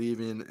everybody you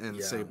leaving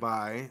and say Yeah.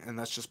 bye, and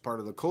that's just part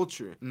of the culture.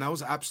 And that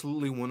was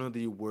absolutely one of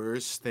the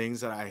worst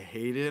things that I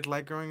hated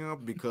like growing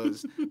up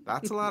because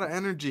that's a lot of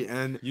energy.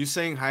 And you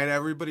saying hi to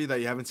everybody that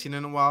you haven't seen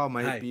in a while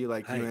might Hi, be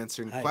like you hi,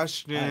 answering hi, hi.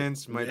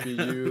 questions, might be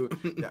Yeah. you,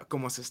 yeah,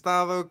 ¿cómo has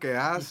estado? ¿Qué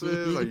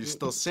haces? Are you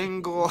still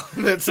single?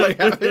 That's like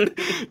having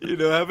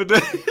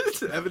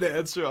to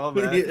answer all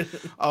that. Yeah.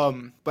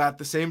 But at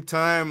the same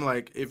time,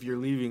 like if you're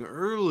leaving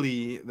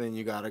early, then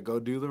you gotta go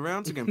do the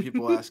rounds again.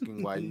 People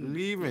asking why you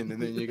leaving,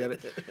 and then you gotta.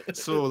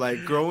 So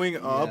like growing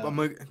up, Yeah. I'm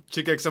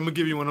gonna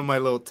give you one of my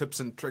little tips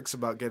and tricks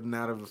about getting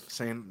out of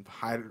saying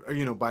hi,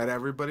 or, bye to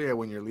everybody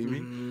when you're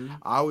leaving. Mm-hmm.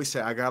 I always say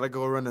I gotta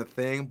go run a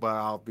thing, but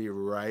I'll be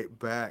right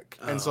back.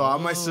 And so all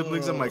my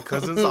siblings and my Oh.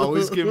 cousins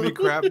always give me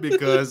crap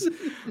because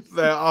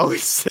they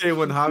always say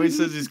when Javi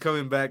says he's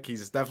coming back,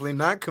 he's definitely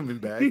not coming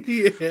back.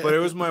 Yeah. But it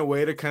was my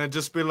way to kind of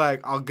just be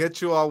like, I'll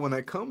get you all when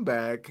I come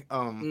back.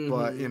 But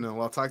Mm-hmm.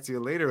 I'll talk to you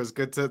later. It was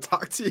good to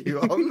talk to you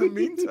all in the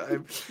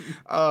meantime.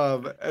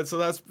 And so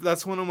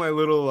that's one of my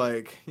little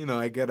like,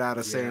 I get out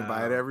of saying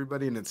bye to Yeah.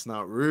 everybody and it's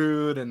not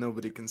rude and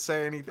nobody can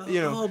say anything.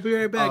 I'll be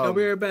right back. I'll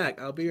be Um, right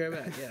back. I'll be right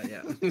back.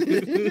 Yeah,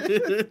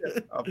 yeah.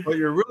 but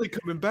you're really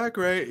coming back,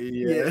 right?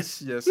 Yeah.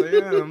 Yes, yes, I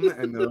am.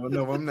 And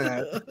no, I'm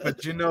not.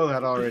 But you know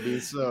that already.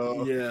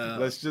 So Yeah.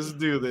 let's just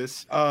do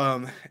this.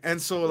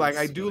 And so like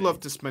I That's do funny. love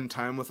to spend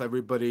time with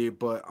everybody,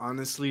 but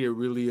honestly, it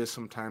really is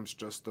sometimes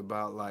just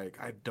about like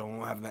I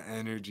don't have the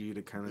energy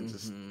to kind of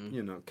just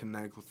Mm-hmm.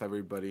 connect with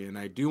everybody, and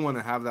I do want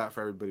to have that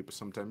for everybody, but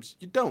sometimes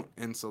you don't,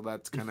 and so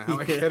that's kind of how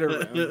I Yeah. get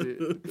around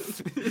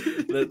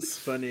it. That's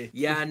funny.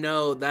 Yeah,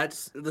 no,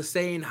 that's the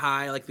saying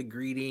hi, like the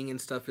greeting and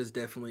stuff is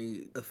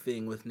definitely a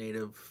thing with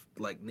native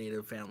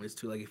families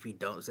too. Like if you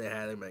don't say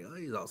hi, they're like, oh,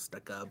 he's all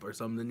stuck up or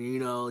something.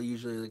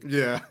 Usually like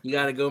Yeah. you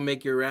gotta go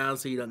make your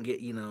rounds so you don't get,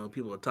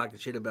 people talking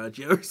shit about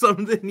you or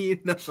something.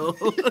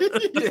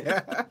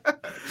 Yeah.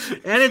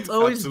 And it's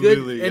always good,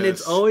 Absolutely, and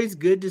it's yes. always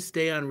good to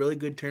stay on really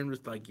good terms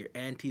with like your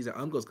aunties or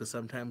uncles, because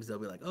sometimes they'll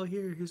be like, "Oh,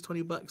 here's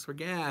 $20 for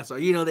gas," or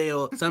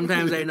they'll.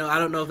 Sometimes I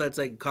don't know if that's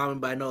like common,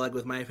 but I know like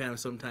with my family,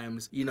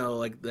 sometimes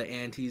like the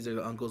aunties or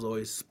the uncles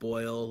always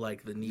spoil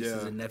like the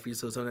nieces Yeah. and nephews.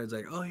 So sometimes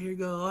like, "Oh, here you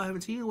go. Oh, I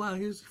haven't seen you in a while.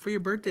 Here's for your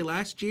birthday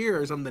last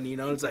year or something, you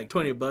know, it's like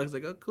 $20.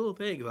 Like, oh, cool,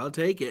 thanks, I'll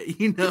take it,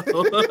 you know.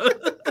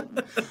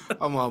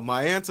 Well,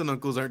 my aunts and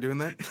uncles aren't doing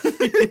that.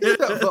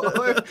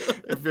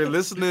 If you're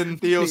listening,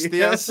 Theos,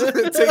 Theas,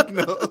 take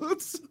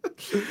notes.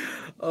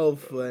 Oh,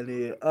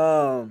 funny.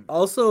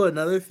 Also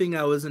another thing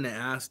I was gonna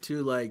ask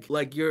too,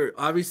 like you're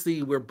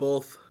obviously we're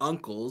both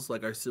uncles,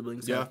 like our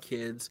siblings Yeah. have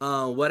kids.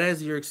 What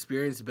has your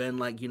experience been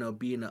like, you know,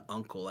 being an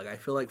uncle? Like I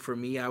feel like for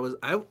me, I was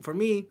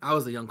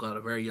the uncle at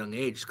a very young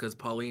age because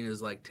Pauline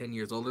is like 10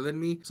 years older than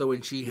me. So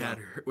when she had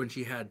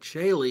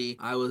Shaylee,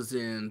 I was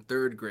in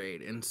third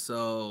grade, and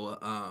so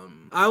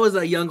I was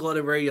a young uncle at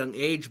a very young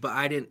age, but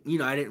I didn't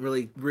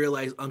really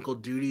realize uncle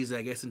duties,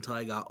 I guess, until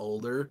I got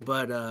older.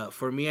 But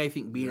for me, I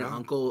think being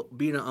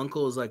an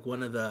uncle is like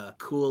one of the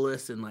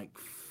coolest and like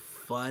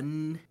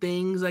fun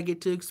things I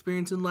get to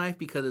experience in life,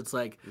 because it's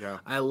like Yeah.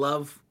 I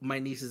love my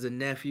nieces and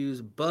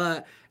nephews,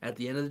 but at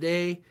the end of the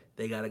day,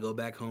 they gotta go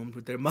back home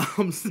with their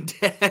moms and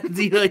dads.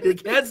 You know, they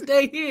can't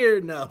stay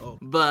here. No,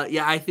 but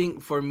yeah, I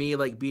think for me,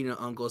 like being an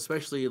uncle,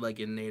 especially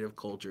like in Native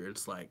culture,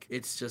 it's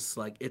just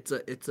like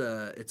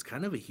it's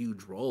kind of a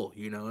huge role,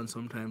 you know, and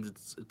sometimes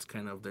it's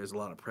kind of there's a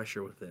lot of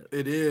pressure with it.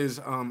 It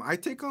is. I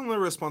take on the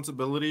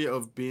responsibility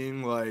of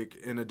being like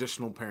an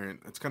additional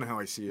parent. That's kind of how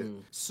I see it.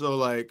 So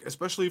like,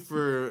 especially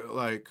for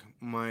like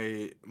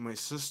my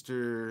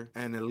sister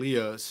and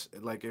Elias,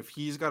 like if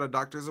he's got a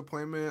doctor's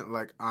appointment,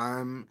 like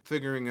I'm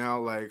figuring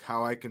out like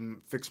how I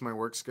can fix my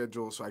work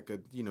schedule so I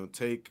could, you know,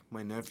 take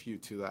my nephew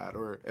to that.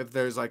 Or if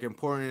there's like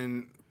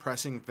important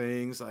pressing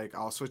things, like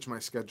I'll switch my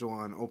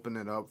schedule and open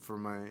it up for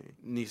my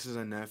nieces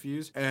and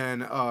nephews.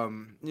 And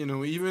you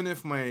know, even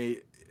if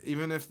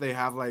they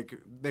have like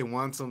they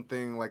want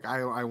something, like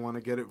I want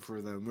to get it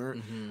for them, or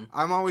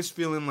I'm always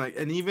feeling like,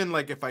 and even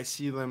like if I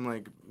see them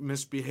like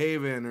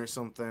misbehaving or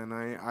something,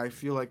 I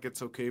feel like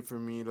it's okay for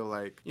me to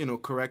like, you know,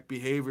 correct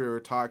behavior or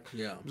talk,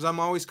 because I'm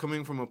always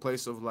coming from a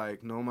place of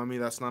like, no mommy,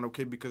 that's not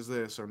okay because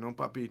this, or no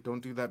papi,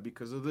 don't do that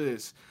because of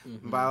this.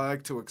 But I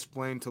like to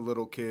explain to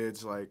little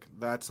kids like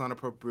that's not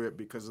appropriate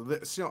because of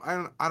this, you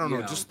know. I don't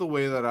know, just the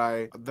way that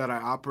I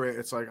operate,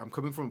 it's like I'm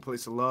coming from a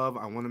place of love.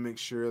 I want to make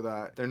sure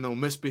that there are no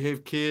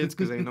misbehaved kids,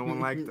 because ain't no one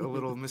liked a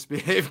little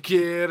misbehaved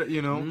kid,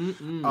 you know.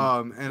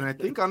 And I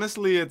think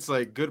honestly it's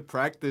like good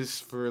practice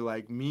for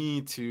like me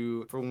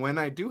to, for when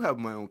I do have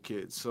my own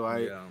kids. So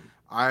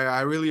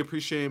I really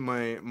appreciate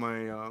my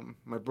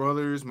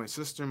brothers, my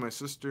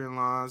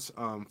sister-in-laws,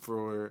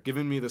 for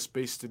giving me the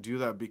space to do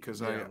that,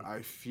 because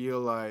I feel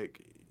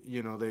like,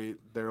 you know,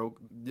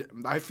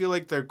 I feel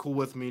like they're cool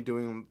with me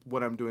doing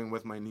what I'm doing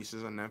with my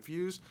nieces and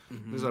nephews,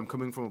 because I'm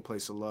coming from a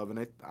place of love,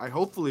 and I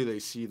hopefully they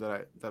see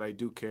that I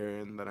do care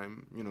and that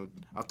I'm, you know,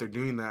 out there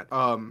doing that.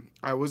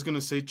 I was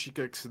gonna say,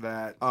 Chicas,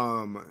 that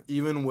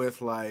even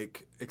with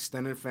like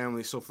extended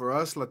family, so for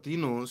us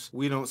Latinos,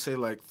 we don't say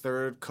like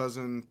third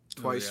cousin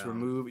twice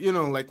removed. You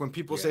know, like when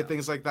people say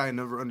things like that, I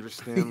never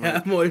understand. Yeah,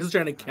 Like, I'm always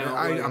trying to count.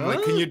 I'm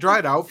like, can you draw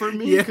it out for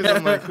me? Because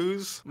I'm like,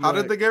 how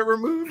did they get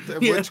removed?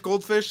 Which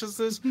goldfish is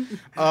this?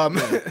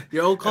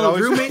 Your old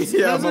college roommates?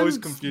 Yeah, I'm always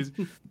confused.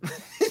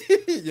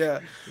 Yeah.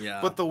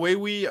 But the way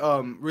we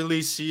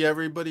really see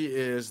everybody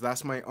is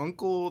that's my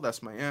uncle,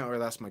 that's my aunt, or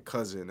that's my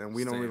cousin, and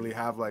we don't really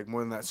have like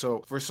more than that.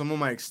 So for some of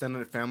my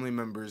extended family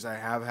members, I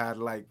have had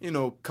like, you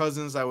know,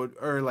 cousins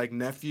or like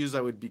nephews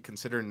that would be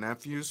considered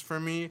nephews for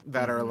me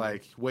that are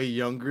like way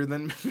younger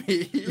than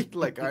me.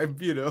 Like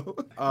you know,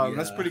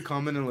 that's pretty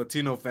common in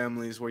Latino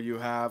families, where you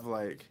have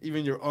like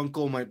even your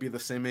uncle might be the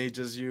same age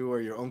as you,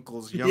 or your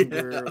uncle's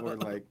younger, or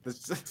like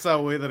that's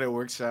the way that it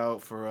works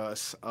out for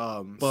us.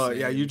 But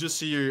yeah, you just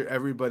see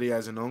everybody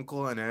as an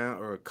uncle, an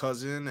aunt, or a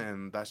cousin,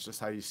 and that's just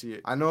how you see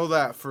it. I know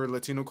that for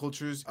Latino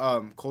cultures,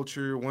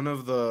 one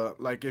of the,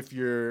 like, if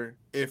your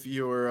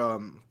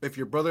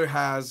brother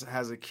has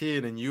a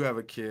kid and you have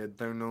a kid,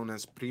 they're known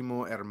as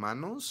primo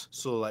hermanos,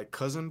 so like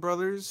cousin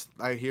brothers.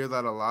 I hear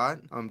that a lot,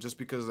 just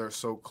because they're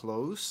so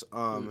close.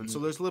 And so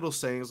there's little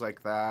sayings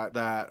like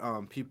that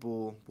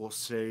people will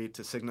say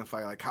to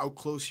signify like how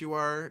close you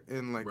are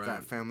in like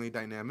that family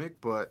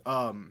dynamic. But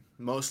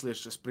mostly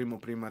it's just primo,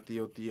 prima,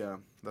 tío, tía.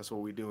 That's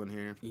what we do in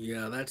here.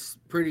 Yeah, that's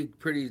pretty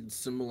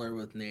similar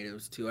with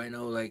natives too. I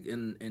know, like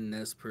in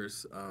Nez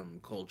Perce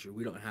culture,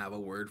 we don't have a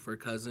word for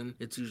cousin.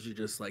 It's usually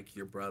just like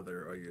your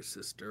brother or your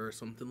sister or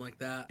something like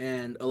that.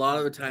 And a lot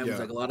of the times,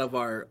 like a lot of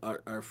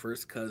our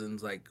first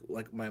cousins, like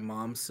my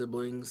mom's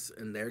siblings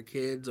and their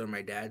kids, or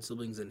my dad's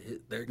siblings and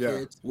their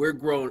kids, we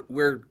grow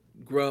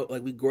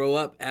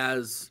up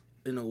as,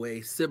 in a way,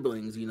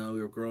 siblings. You know,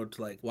 we were grown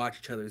to like watch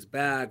each other's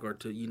back, or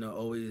to, you know,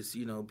 always,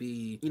 you know,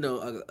 be, you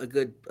know, a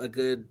good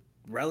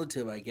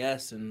relative, I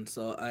guess, and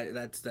so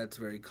that's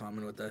very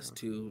common with us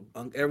too.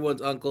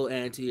 Everyone's uncle,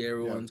 auntie, Yeah.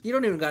 everyone's. You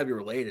don't even gotta be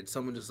related.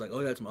 Someone just like,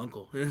 oh, that's my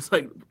uncle, and it's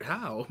like,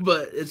 how?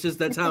 But it's just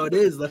that's how it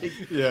is. Like,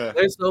 Yeah.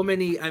 there's so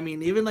many. I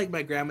mean, even like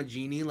my grandma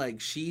Jeannie, like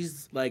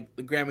she's like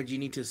the grandma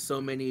Jeannie to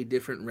so many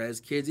different res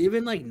kids,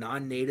 even like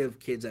non-native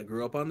kids that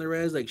grew up on the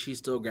res. Like she's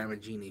still grandma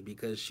Jeannie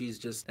because she's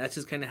just that's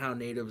just kind of how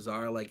natives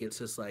are. Like it's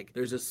just like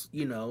there's just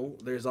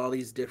there's all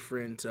these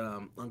different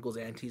uncles,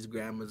 aunties,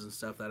 grandmas, and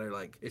stuff that are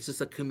like it's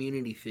just a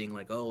community thing.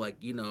 Like oh, like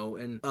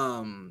and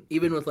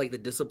even with like the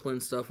discipline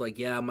stuff, like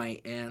yeah, my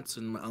aunts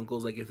and my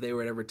uncles, like if they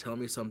would ever tell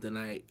me something,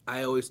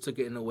 I always took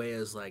it in a way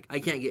as like I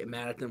can't get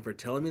mad at them for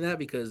telling me that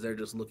because they're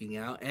just looking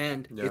out,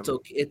 and Yeah. it's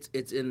okay.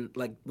 It's in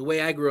like the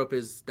way I grew up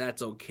is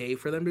that's okay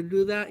for them to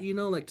do that.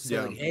 Like to say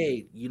Yeah. like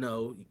hey,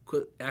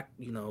 quit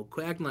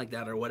acting like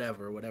that or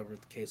whatever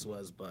the case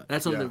was. But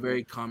that's something Yeah.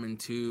 very common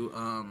too.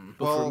 But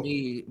for Well,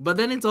 me, but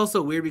then it's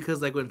also weird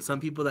because like when some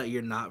people that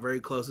you're not very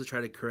close to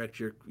try to correct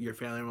your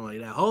family member like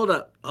that, hold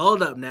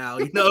up now,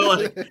 like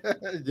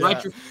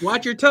yeah.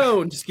 watch your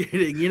tone. Just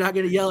kidding. You're not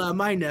gonna yell at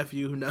my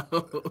nephew, no.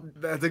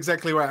 That's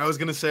exactly right. I was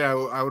gonna say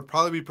I would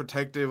probably be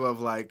protective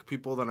of like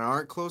people that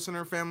aren't close in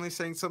our family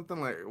saying something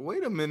like,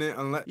 "Wait a minute,"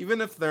 unless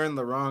even if they're in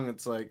the wrong,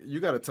 it's like you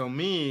got to tell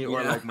me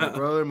or Yeah. like my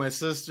brother, my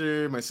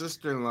sister, my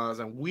sister-in-laws,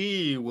 and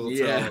we will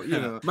Yeah.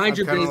 tell. Mind I'm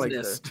your kind of like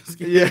business. the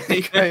Just yeah,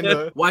 kidding. kind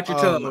of. Watch your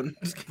tone.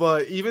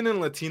 But even in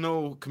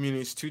Latino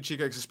communities too,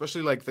 Chicas,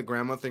 especially like the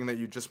grandma thing that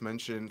you just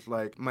mentioned,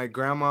 like my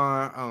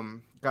grandma,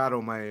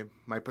 Caro, my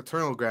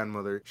paternal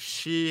grandmother,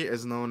 she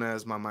is known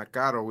as Mama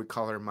Caro. We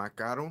call her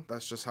Macaro.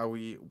 That's just how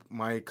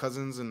my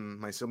cousins and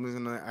my siblings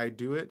and I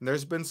do it.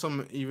 There's been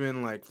some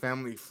even like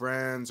family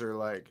friends or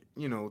like,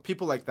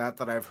 people like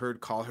that I've heard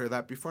call her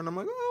that before. And I'm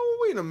like,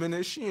 oh, wait a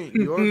minute. She ain't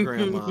your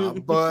grandma.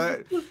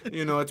 But,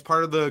 it's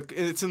part of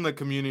it's in the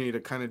community to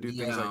kind of do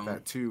things like Yeah.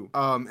 that too.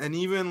 And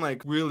even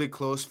like really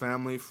close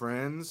family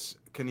friends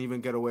can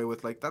even get away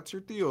with like that's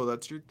your tío,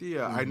 that's your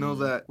tia. I know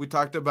Hmm. that we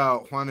talked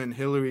about Juan and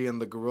Hillary in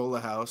the Gorilla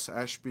House,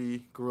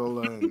 Ashby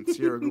Gorilla and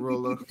Sierra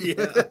Gorilla,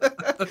 Yeah.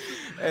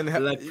 and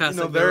La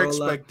Casa they're Garola.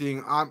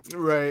 expecting. I'm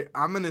right.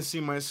 I'm gonna see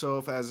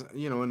myself as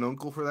an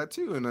uncle for that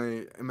too, and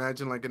I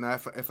imagine like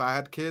if I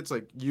had kids,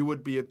 like you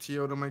would be a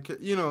tío to my kid.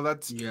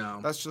 Yeah.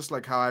 That's just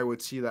like how I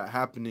would see that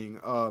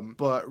happening.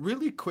 But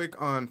really quick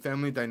on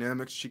family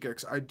dynamics, Chica,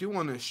 I do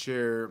want to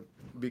share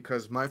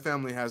because my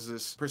family has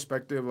this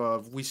perspective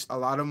of a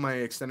lot of my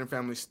extended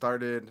family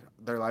started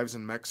their lives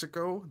in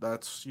Mexico.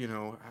 That's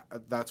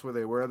where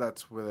they were,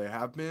 that's where they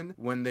have been.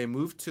 When they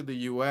moved to the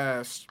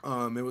US,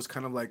 it was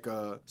kind of like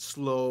a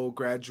slow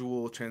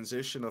gradual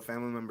transition of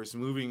family members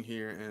moving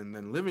here and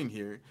then living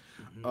here.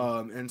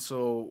 Hmm. And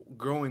so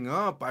growing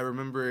up, I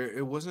remember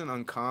it wasn't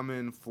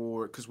uncommon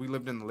because we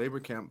lived in the labor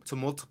camp for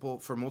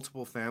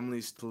multiple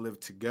families to live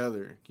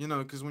together.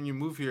 Because when you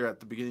move here at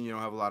the beginning, you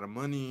don't have a lot of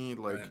money,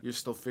 like Right. you're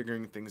still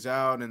figuring things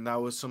out, and that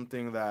was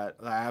something that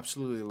I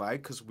absolutely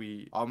liked because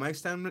all my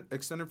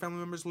extended family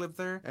members lived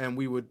there, and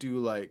we would do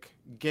like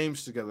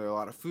games together, a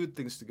lot of food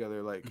things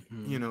together, like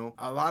Hmm.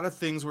 a lot of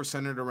things were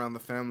centered around the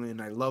family,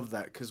 and I love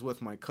that because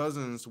with my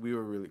cousins we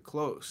were really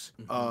close.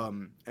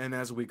 Hmm. And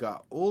as we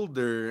got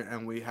older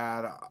and we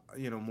had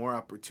more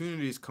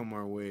opportunities come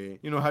our way,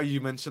 how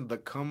you mentioned the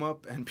come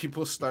up and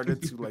people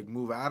started to like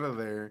move out of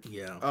there.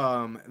 Yeah.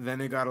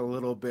 Then it got a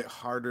little bit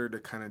harder to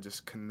kind of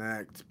just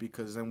connect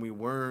because then we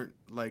weren't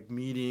like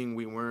meeting,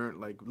 we weren't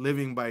like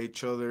living by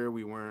each other,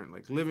 we weren't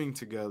like living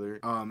together.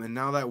 And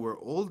now that we're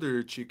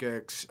older,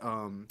 Chiquex,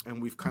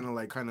 and we've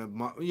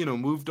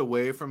moved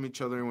away from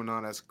each other and we're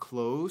not as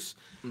close.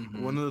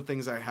 Hmm. One of the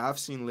things I have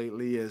seen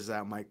lately is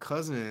that my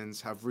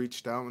cousins have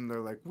reached out and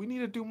they're like, we need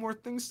to do more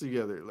things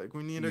together. Like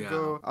we need to Yeah.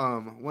 go.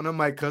 One of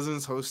my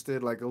cousins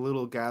hosted like a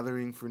little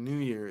gathering for New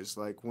Year's.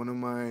 Like one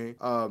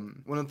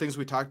of the things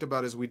we talked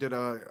about is we did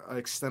a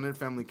extended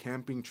family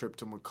camping trip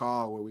to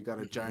McCall where we got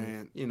a Hmm.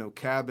 giant,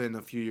 cabin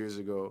a few years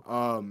ago.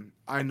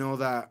 I know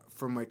that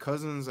for my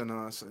cousins and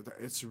us,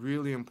 it's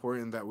really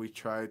important that we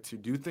try to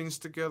do things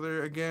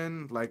together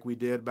again, like we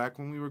did back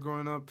when we were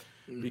growing up,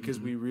 because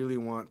Hmm. we really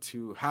want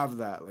to have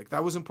that. Like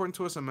that was important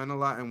to us and meant a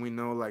lot, and we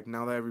know like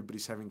now that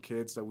everybody's having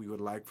kids, that we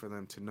would like for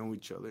them to know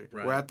each other.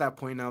 We're Right. at that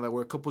point now that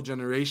we're a couple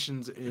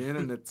generations in,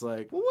 and it's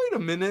like, well, wait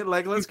a minute,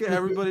 like let's get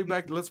everybody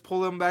back, let's pull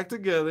them back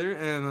together,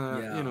 and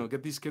Yeah.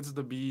 get these kids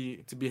to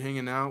be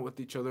hanging out with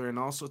each other, and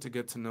also to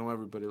get to know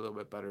everybody a little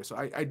bit better. So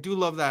I do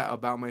love that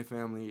about my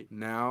family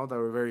now, that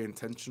we're very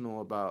intentional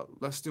about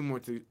let's do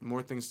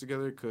more things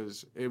together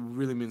because it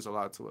really means a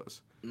lot to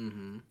us.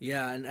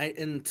 Yeah,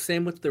 and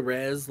same with the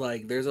res.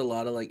 Like, there's a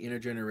lot of like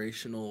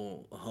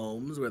intergenerational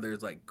homes where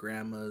there's like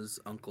grandmas,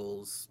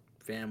 uncles,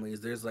 families.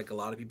 There's like a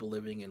lot of people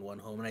living in one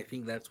home, and I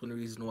think that's one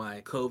reason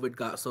why COVID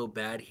got so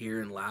bad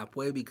here in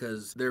Lapway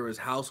because there was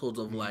households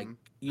of like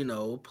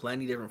Hmm.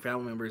 plenty different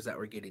family members that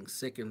were getting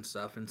sick and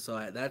stuff, and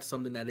so that's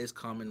something that is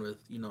common with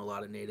a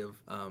lot of native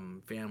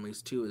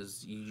families too.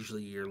 Is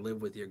usually you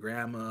live with your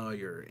grandma, or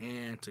your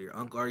aunt, or your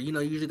uncle, or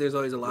usually there's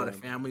always a lot of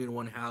Yeah. family in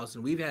one house,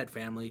 and we've had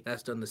family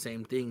that's done the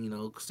same thing,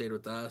 stayed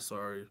with us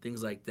or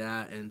things like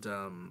that, and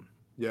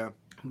Yeah.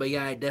 But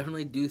yeah, I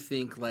definitely do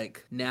think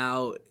like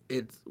now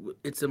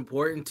it's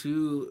important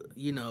to,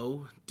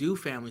 do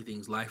family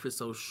things. Life is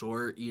so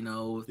short,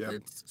 Yep.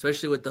 it's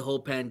especially with the whole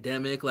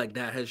pandemic, like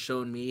that has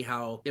shown me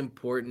how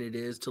important it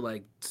is to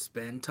like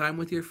spend time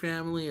with your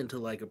family and to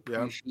like Yep.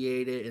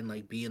 appreciate it and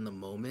like be in the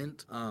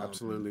moment.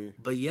 Absolutely.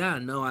 But yeah,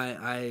 no,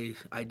 I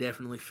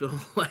definitely feel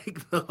like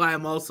though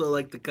I'm also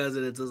like the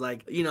cousin. It's just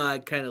like, I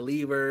kind of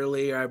leave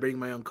early or I bring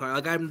my own car.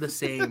 Like I'm the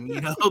same,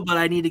 but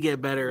I need to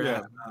get better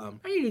at Yeah.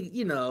 I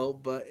need to,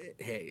 but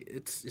hey,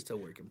 it's a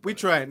work in We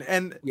progress. trying,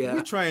 and we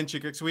Yeah. trying,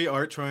 Chicks. We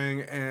are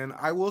trying, and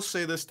I will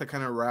say this to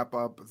kind of wrap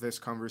up this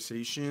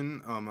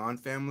conversation on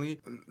family.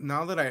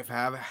 Now that have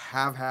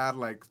had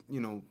like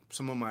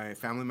some of my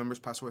family members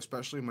pass away,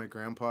 especially my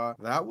grandpa.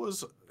 That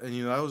was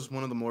that was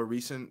one of the more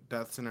recent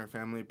deaths in our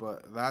family,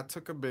 but that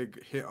took a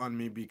big hit on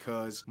me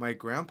because my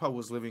grandpa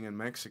was living in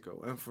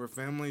Mexico, and for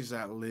families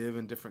that live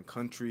in different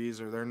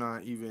countries or they're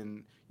not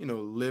even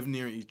live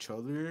near each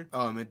other,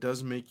 it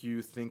does make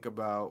you think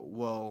about,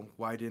 well,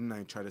 why didn't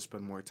I try to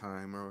spend more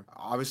time? Or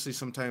obviously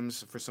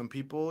sometimes for some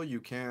people you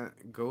can't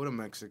go to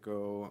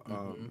Mexico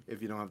Hmm.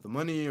 if you don't have the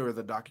money or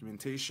the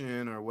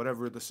documentation or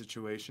whatever the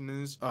situation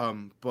is.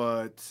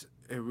 But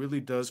it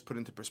really does put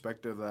into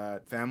perspective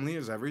that family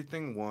is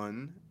everything,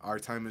 one, our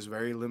time is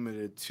very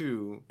limited,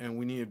 two, and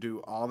we need to do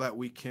all that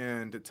we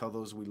can to tell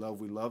those we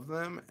love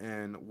them,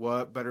 and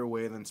what better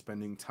way than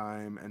spending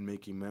time and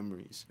making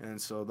memories. And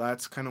so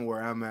that's kind of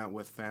where I'm at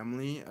with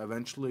family.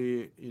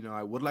 Eventually,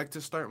 I would like to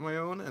start my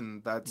own,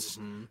 and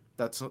Hmm.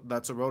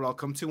 that's a road I'll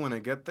come to when I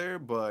get there.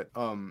 But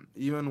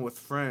even with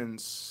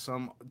friends,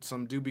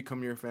 some do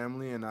become your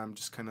family, and I'm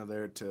just kind of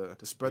there to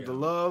spread the Yeah.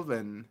 love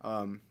and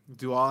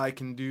do all I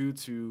can do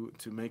to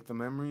make the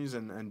memories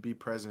and be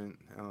present.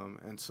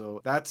 And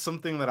so that's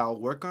something that I'll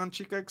work on,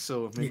 Chikek.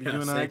 So maybe Yeah.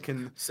 you and I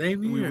can. Same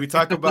We here.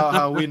 talk about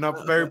how we're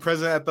not very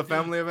present at the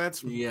family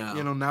events. Yeah.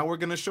 Now we're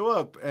gonna show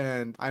up,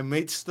 and I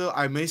may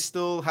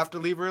still have to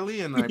leave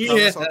early, and I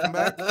Yeah. promise I'll come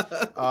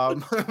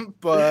back.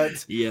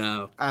 But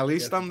Yeah. at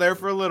least I'm there Definitely.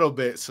 for a little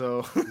bit,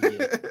 so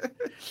Yeah.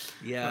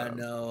 Yeah, um,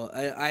 no,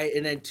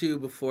 and then too,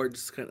 before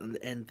just kind of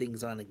end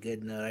things on a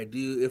good note, I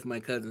do, if my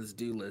cousins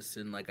do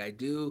listen, like I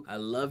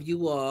love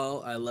you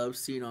all. I love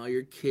seeing all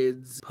your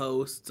kids'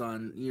 posts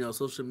on,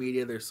 social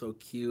media. They're so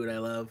cute. I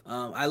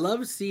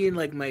love seeing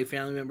like my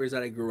family members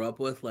that I grew up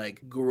with,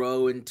 like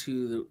grow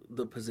into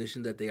the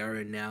position that they are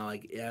in now,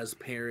 like as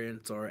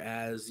parents or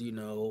as,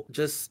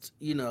 just,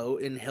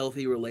 in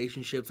healthy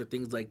relationships or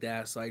things like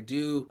that. So I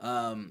do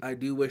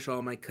wish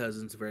all my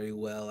cousins very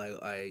well.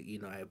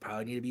 I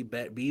probably need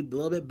to be a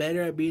little bit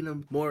better at being a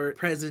more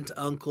present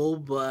uncle,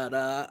 but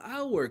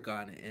I'll work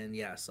on it. And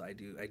yeah, so I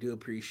do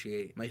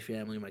appreciate my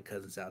family, my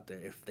cousins out there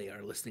if they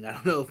are listening. I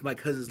don't know if my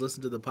cousins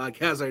listen to the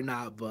podcast or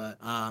not, but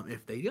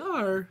if they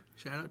are,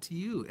 shout out to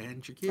you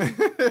and your kids.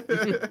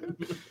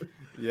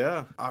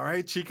 yeah. All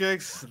right,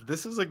 Chicax.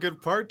 This is a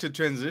good part to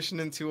transition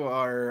into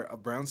our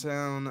Brown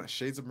Sound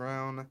Shades of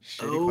Brown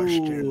shady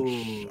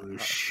questions. Oh,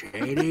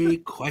 shady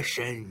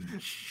questions.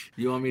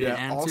 Do you want me to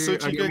Yeah. Also,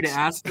 answer, or do you want me to Chicax.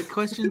 ask the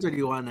questions, or do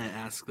you want to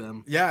ask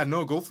them? Yeah.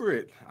 No, go for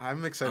it.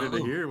 I'm excited to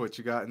Oh, hear what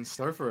you got in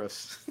store for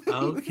us.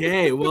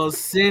 okay. Well,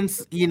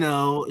 since,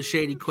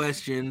 shady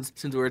questions,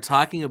 since we're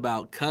talking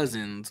about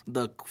cousins,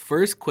 the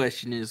first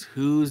question is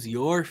who's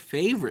your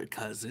favorite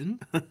cousin?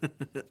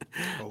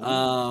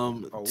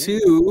 Oh. Oh.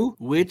 Two,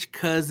 which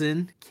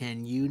cousin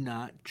can you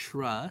not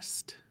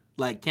trust?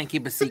 Like, can't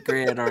keep a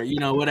secret or,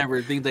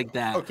 whatever, things like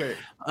that. Okay.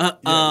 Uh,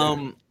 Yeah. Yeah.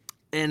 um,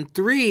 and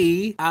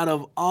three, out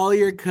of all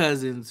your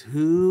cousins,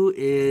 who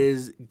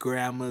is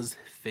grandma's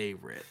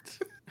favorite?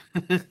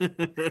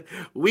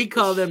 We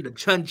call them the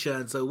chun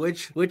chun. So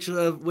which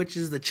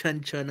is the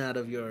chun chun out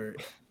of your?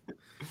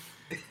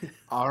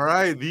 All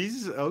right,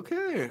 these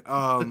okay.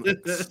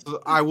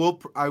 So I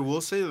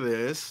will say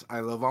this. I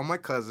love all my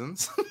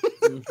cousins.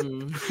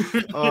 Hmm.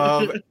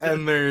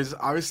 And there's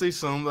obviously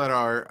some that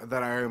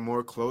I am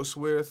more close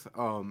with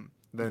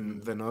Hmm.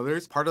 than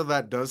others. Part of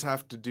that does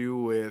have to do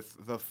with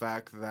the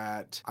fact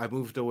that I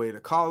moved away to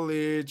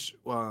college.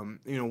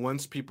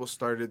 Once people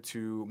started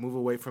to move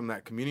away from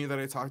that community that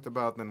I talked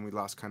about, then we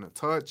lost kind of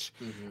touch.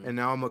 Hmm. And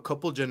now I'm a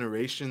couple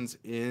generations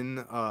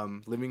in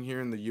living here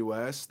in the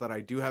U.S. that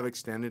I do have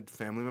extended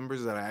family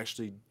members that I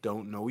actually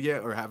don't know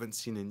yet or haven't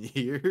seen in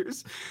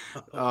years.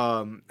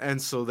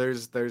 And so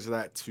there's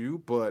that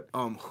too. But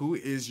who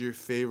is your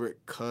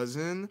favorite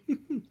cousin?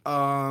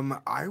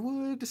 I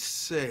would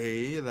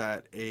say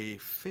that a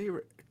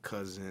favorite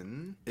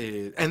cousin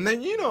is, and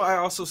then I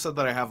also said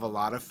that I have a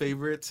lot of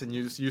favorites, and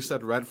you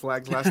said red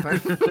flags last time.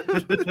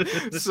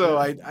 So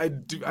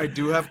I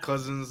do have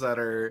cousins that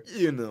are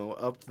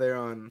up there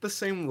on the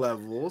same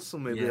level. So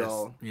maybe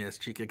Yes, yes,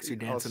 Cheekix, you're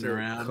I'll dancing say a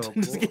around.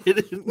 Just couple.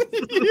 kidding.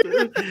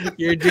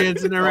 You're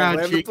dancing Oh, around,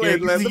 land the plane,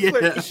 Cheekix. land the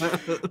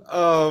plane.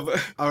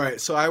 Yeah. All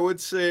right, so I would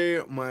say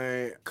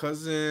my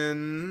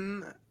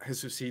cousin.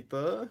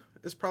 Jesusita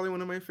is probably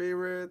one of my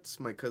favorites.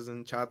 My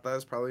cousin Chata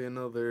is probably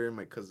another.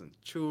 My cousin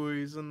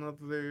Chuy is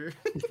another.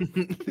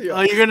 Yeah,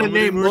 Oh, you're gonna how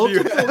many name more do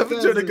you multiple have?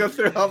 I'm trying to go cousins.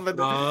 through all the.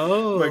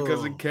 My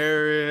cousin Oh.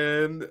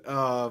 Karen,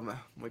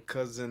 my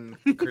cousin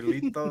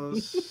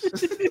Carlitos,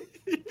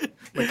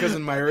 my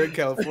cousin Myra in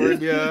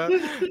California.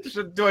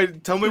 Do I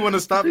tell me when to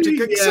stop,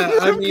 Chicks? Yeah,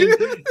 I mean,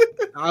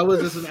 I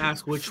was just gonna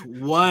ask which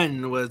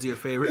one was your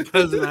favorite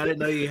cousin. I didn't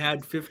know you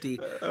had 50.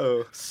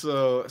 Oh,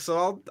 so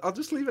I'll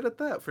just leave it at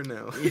that for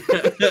now.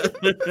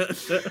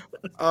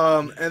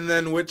 Yeah. And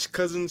then which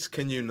cousins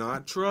can you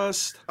not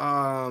trust?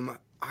 And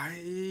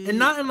I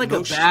not in like a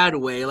no, bad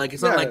way. Like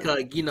it's not yeah, like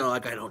like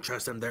I don't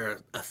trust them.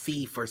 They're a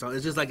thief or something.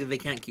 It's just like they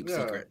can't keep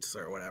yeah. secrets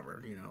or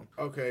whatever.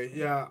 Okay,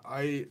 yeah.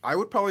 I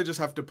would probably just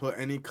have to put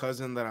any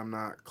cousin that I'm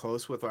not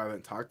close with or I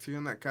haven't talked to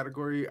in that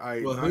category.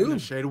 I Well, not in a who?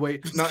 shade way,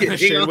 Just not in a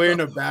kidding. shade way,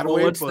 in a bad Well,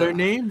 way, what's their but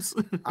names?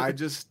 I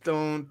just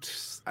don't.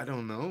 I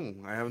don't know.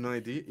 I have no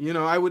idea.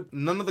 I would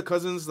none of the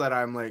cousins that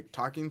I'm like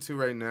talking to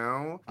right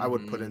now. I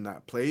would put Mm-hmm. in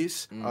that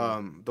place.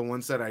 Mm. The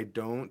ones that I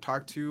don't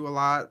talk to a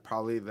lot,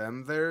 probably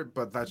them there.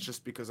 But that's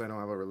just because I don't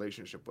have a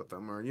relationship with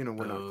them, or we're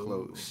not Oh,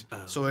 close.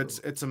 So oh.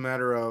 it's a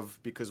matter of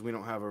because we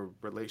don't have a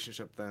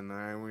relationship. Then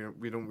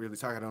we don't really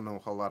talk. I don't know a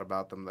whole lot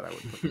about them that I would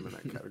put them in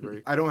that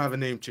category. I don't have a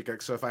name,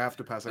 Chicka. So if I have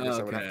to pass, I guess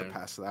I would have to Okay.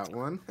 pass that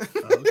one.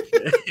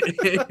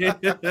 Okay.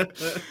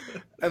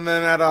 And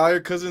then out of all your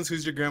cousins,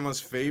 who's your grandma's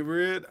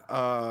favorite?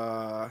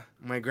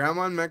 My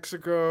grandma in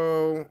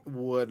Mexico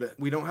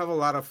we don't have a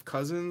lot of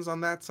cousins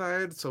on that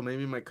side, so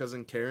maybe my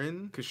cousin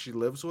Karen, because she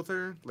lives with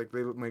her. Like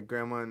my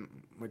grandma and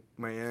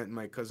my aunt and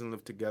my cousin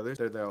live together.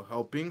 They're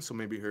helping, so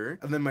maybe her.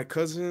 And then my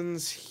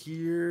cousins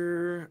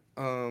here,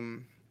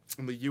 in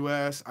the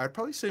U.S., I'd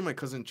probably say my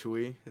cousin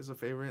Chewy is a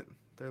favorite.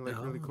 They're like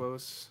really Oh.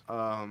 close.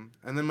 And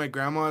then my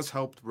grandma's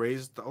helped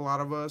raise a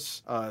lot of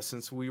us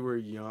since we were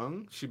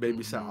young. She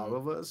babysat all Mhm.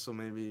 of us, so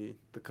maybe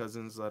the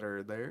cousins that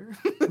are there.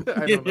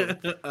 I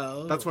don't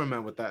know. That's Oh. what I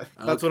meant with that.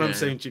 That's what I'm Okay.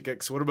 saying,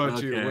 Chikix. What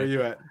about you? Where Okay.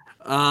 you at?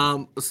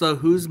 So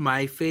who's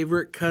my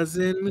favorite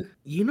cousin?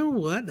 You know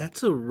what?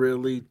 That's a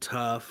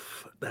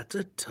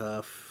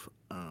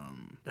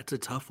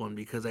tough one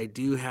because I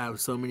do have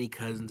so many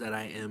cousins that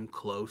I am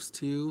close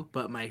to,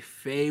 but my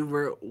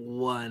favorite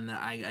one,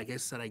 I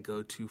guess that I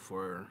go to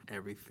for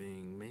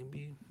everything,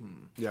 maybe.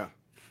 Yeah.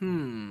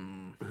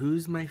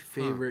 Who's my Huh.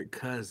 favorite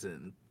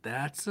cousin?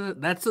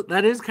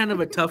 That is kind of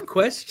a tough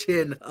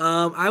question.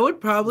 I would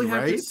probably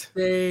have to Right?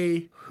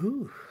 say,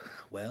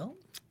 well,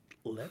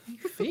 let me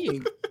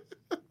think.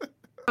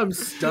 I'm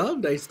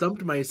stumped. I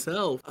stumped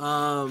myself.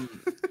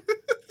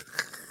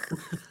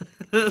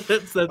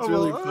 That's Oh,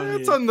 really well,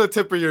 it's funny. on the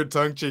tip of your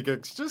tongue,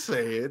 Chikix. Just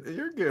say it.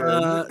 You're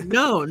good.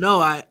 No, no,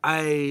 huh.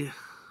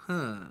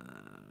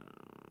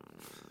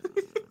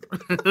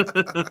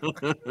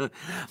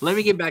 Let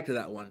me get back to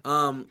that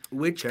one.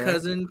 Which Okay.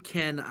 cousin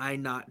can I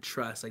not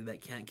trust? Like that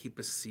can't keep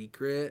a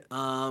secret.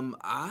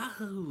 That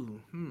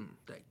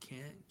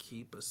can't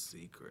keep a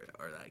secret,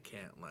 or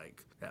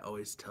that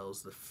always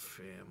tells the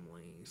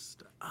family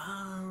stuff.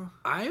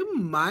 I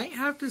might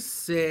have to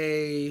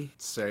say.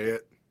 Say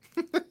it.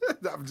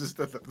 I'm just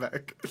at the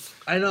back.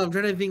 I know. I'm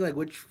trying to think like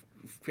which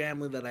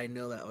family that I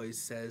know that always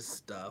says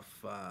stuff.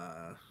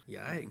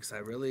 Yikes! I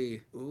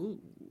really. Ooh.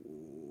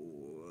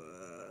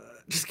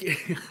 Just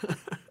kidding.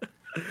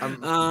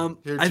 I'm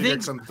here, I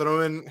think Chikix. I'm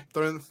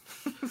throwing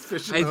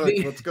fish in I the hook.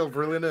 think Let's go.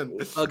 Reel it in.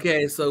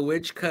 okay, so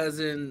which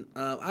cousin?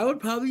 I would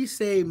probably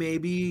say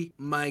maybe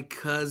my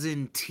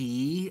cousin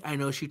T. I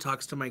know she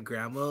talks to my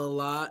grandma a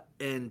lot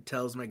and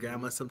tells my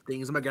grandma some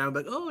things. And my grandma be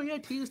like, "Oh yeah,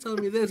 T is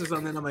telling me this or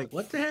something." I'm like,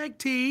 "What the heck,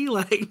 T?"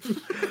 Like,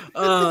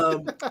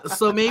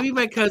 so maybe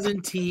my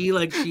cousin T.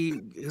 Like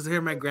because her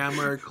and my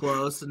grandma are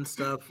close and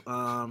stuff.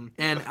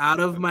 And out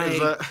of Is my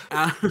that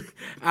out,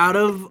 out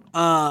of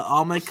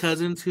all my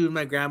cousins, who's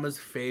my grandma's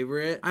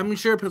favorite, I'm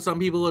sure some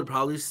people would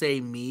probably say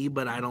me,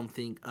 but I don't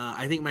think.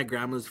 I think my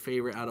grandma's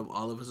favorite out of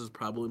all of us is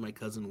probably my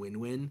cousin Win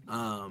Win.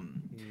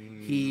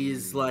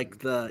 He's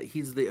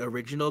the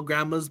original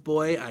grandma's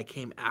boy. I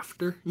came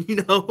after,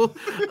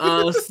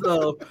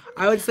 So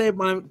I would say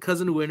my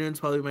cousin Win Win's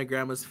probably my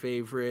grandma's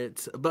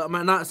favorite. But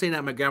I'm not saying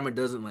that my grandma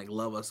doesn't like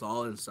love us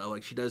all and stuff.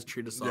 Like she does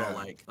treat us all yeah.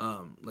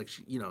 like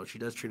she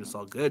does treat us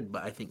all good.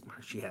 But I think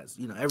she has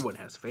everyone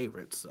has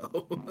favorites.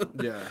 So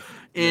Yeah. Yeah,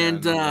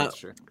 and no, that's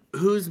true.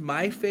 who's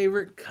my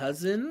favorite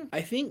cousin?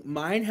 I think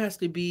mine has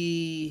to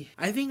be.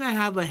 I think I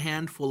have a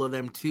handful of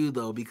them too,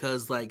 though,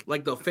 because like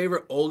the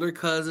favorite older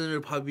cousin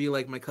would probably be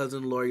like my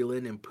cousin Lori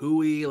Lynn and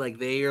Pooey. Like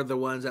they are the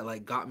ones that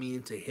like got me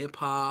into hip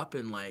hop,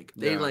 and like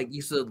they Yeah. like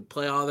used to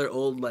play all their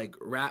old like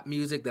rap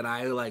music that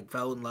I like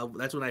fell in love.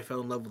 That's when I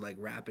fell in love with like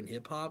rap and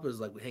hip hop. Is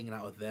like hanging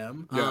out with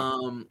them. Yeah.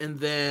 And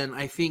then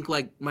I think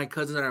like my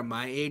cousins that are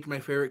my age, my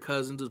favorite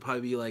cousins would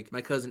probably be like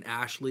my cousin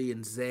Ashley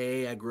and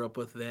Zay. I grew up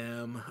with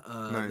them.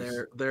 Nice.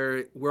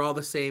 We're all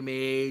the same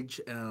age.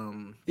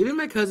 Even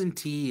my cousin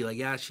T, like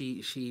yeah,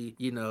 she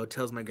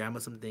tells my grandma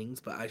some things,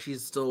 but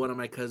she's still one of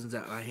my cousins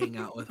that I hang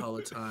out with all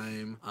the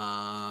time.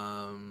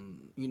 I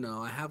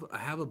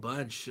have a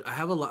bunch. I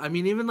have a lot. I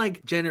mean, even even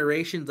like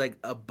generations like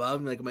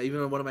above me, like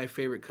even one of my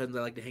favorite cousins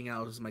I like to hang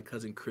out with is my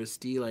cousin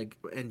Christy, like,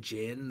 and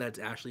Jen. That's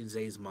Ashley and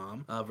Zay's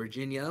mom,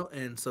 Virginia.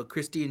 And so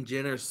Christy and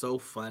Jen are so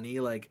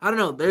funny. Like, I don't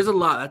know. There's a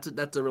lot.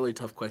 That's a really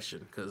tough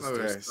question because Okay,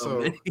 there's so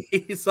many.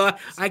 So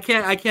I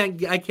can't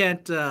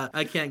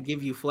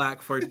give you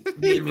flack for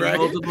naming right?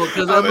 multiple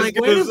because I I'm was like,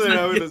 wait gonna a say,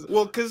 second.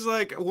 well, because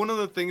like one of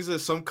the things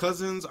is some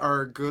cousins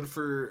are good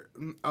for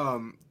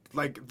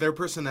like their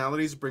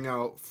personalities bring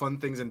out fun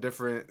things in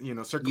different, you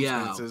know, Yeah,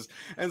 circumstances.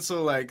 And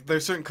so like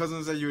there's certain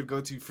cousins that you would go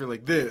to for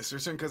like this, or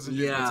certain cousins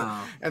you would go to,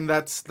 yeah. and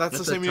that's the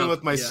That's a same even tough.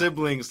 with my Yeah.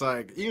 siblings.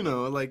 Like, you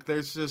know, like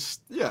there's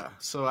just, yeah.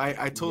 So I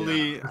Yeah.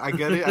 totally, I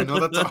get it. I know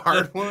that's a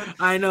hard one.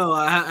 I know.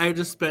 I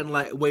just spent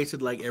like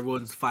wasted like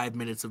everyone's 5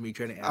 minutes of me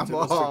trying to I'm answer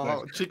those three questions.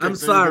 all chicken. I'm There you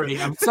go.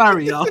 sorry. I'm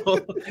sorry, y'all.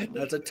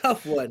 That's a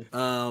tough one.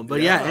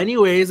 But yeah. Yeah.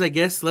 Anyways, I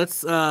guess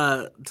let's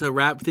to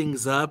wrap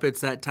things up.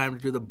 It's that time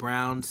to do the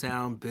Brown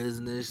Sound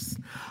Business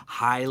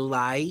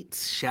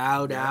highlights.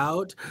 Shout Yeah.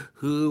 out.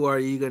 Who are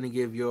you gonna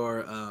give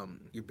your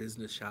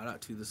business shout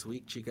out to this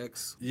week,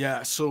 Chicax?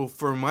 Yeah, so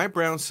for my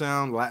Brown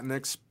Sound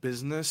Latinx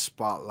business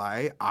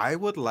spotlight, I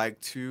would like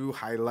to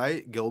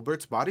highlight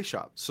Gilbert's Body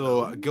Shop.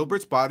 So Oh.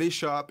 Gilbert's Body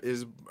Shop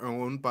is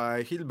owned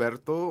by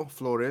Gilberto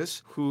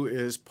Flores, who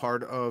is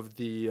part of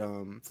the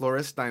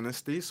Flores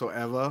dynasty. So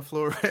Eva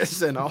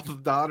Flores and all the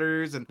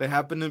daughters, and they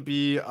happen to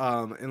be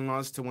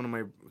in-laws to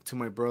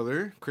my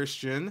brother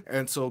Christian.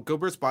 And so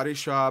Gilbert's Body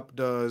Shop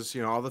does,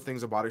 you know, all the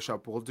things a body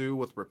shop will do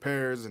with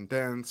repairs and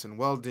dents and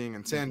welding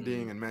and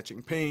sanding and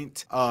matching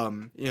paint.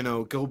 You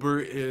know,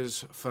 Gilbert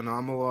is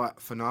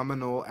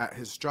phenomenal at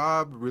his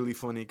job. Really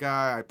funny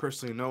guy. I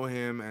personally know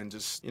him and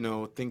just, you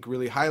know, think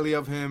really highly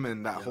of him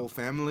and that whole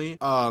family.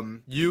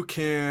 You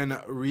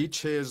can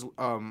reach his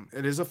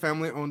it is a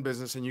family-owned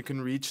business, and you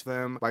can reach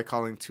them by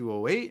calling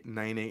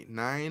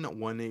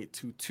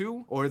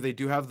 208-989-1822, or they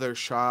do have their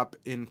shop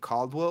in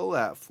Caldwell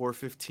at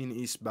 415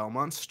 East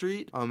Belmont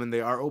Street. And they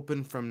are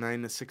open from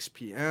 9 to 6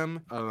 p.m.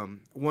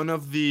 One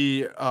of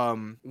the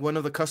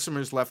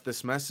customers left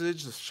this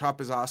message. The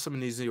shop is awesome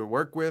and easy to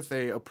work with.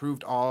 They are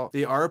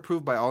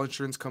approved by all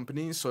insurance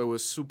companies, so it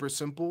was super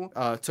simple.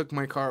 Took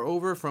my car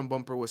over from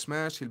bumper was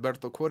smashed.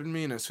 Gilberto quoted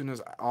me, and as soon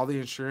as all the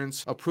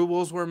insurance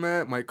approvals were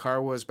met, my car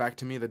was back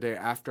to me the day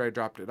after I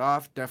dropped it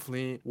off.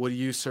 Definitely would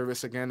use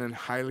service again and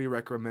highly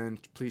recommend.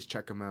 Please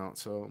check them out.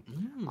 So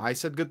I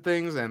said good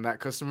things, and that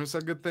customer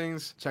said good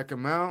things. Check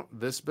them out.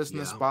 This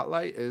business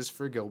spotlight is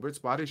for Gilbert's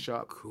Body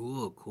Shop.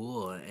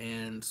 Cool.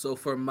 And so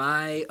for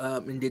my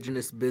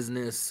indigenous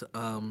business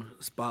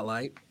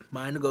spotlight,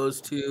 mine goes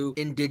to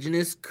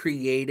Indigenous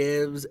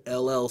Creatives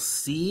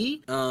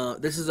LLC.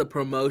 This is a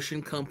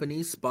promotion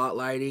company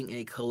spotlighting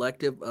a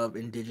collective of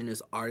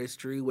indigenous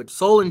artistry with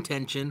sole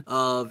intention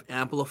of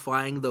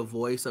amplifying the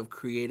voice of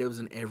creatives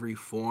in every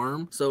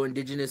form. So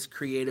Indigenous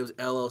Creatives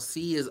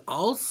LLC is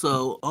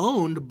also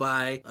owned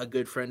by a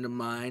good friend of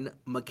mine,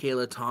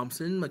 Michaela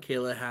Thompson.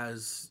 Michaela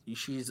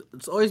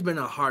it's always been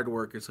a hard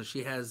worker, so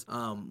she has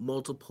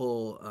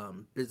multiple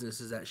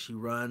businesses that she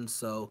runs.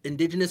 So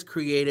Indigenous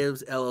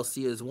Creatives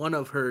LLC is one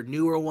of her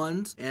newer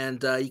ones,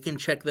 and you can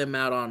check them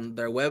out on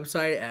their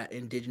website at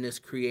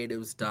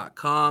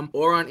indigenouscreatives.com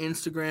or on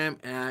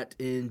Instagram at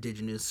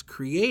Indigenous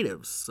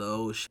Creatives.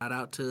 So shout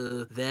out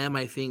to them.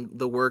 I think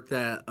the work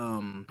that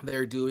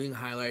they're doing,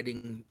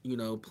 highlighting, you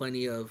know,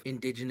 plenty of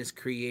indigenous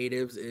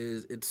creatives,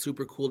 it's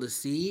super cool to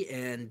see,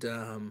 and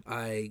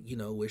I, you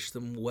know, wish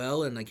them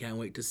well, and I can't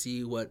wait to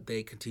see what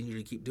they continue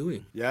to keep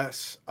doing.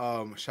 Yes.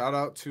 Shout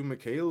out to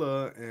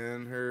Michaela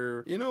and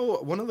her. You know,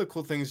 one of the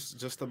cool things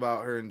just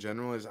about her in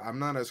general is I'm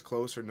not as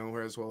close or know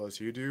her as well as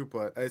you do,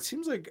 but it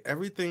seems like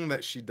everything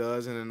that she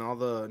does and in all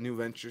the new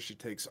ventures she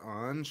takes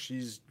on,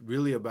 she's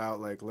really about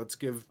like, let's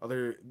give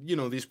other, you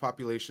know, these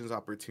populations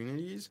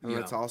opportunities, and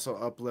let's also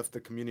uplift the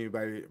community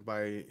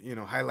by you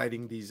know,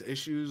 highlighting these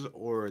issues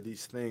or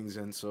these things.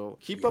 And so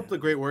keep up the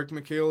great work,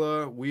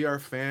 Michaela. We are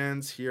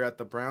fans here at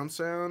the Brown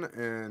Sound,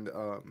 and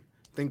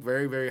think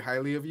very, very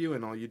highly of you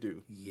and all you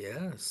do.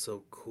 Yeah,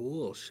 so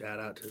cool. Shout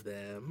out to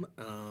them.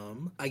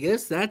 I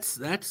guess that's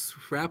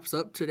wraps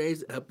up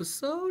today's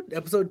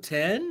episode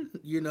 10,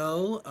 you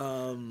know.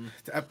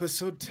 It's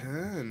episode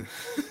 10.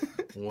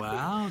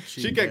 Wow,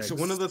 Chicax,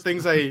 one of the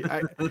things I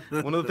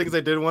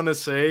did want to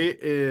say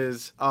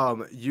is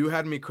you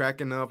had me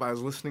cracking up. I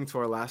was listening to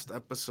our last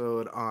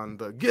episode on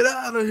the get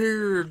out of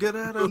here, get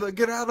out of the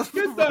Get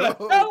the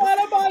hell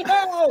out of my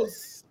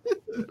house.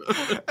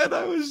 And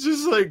I was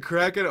just like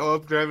cracking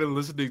up driving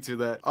listening to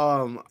that.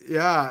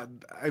 Yeah,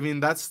 I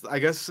mean, I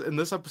guess in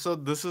this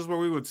episode this is where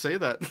we would say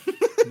that.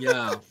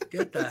 Yeah,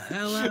 get the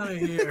hell out of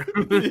here.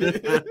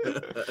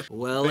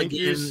 Well, thank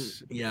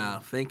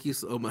you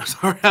so much.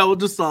 Sorry,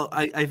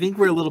 I think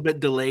we're a little bit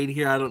delayed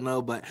here. I don't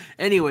know, but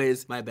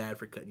anyways, my bad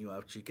for cutting you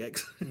off,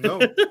 Chicax. No,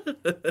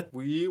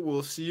 we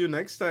will see you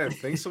next time.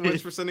 Thanks so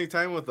much for spending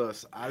time with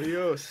us.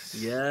 Adios.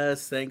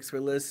 Yes, thanks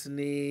for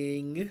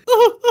listening.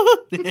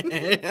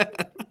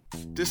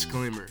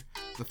 Disclaimer.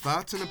 The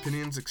thoughts and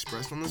opinions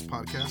expressed on this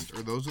podcast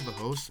are those of the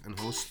hosts and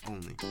hosts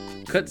only.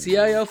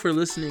 Cutsiayo for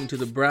listening to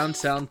the Brown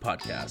Sound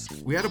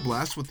Podcast. We had a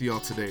blast with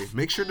y'all today.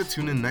 Make sure to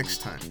tune in next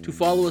time. To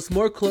follow us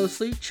more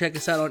closely, check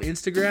us out on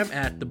Instagram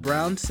at the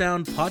Brown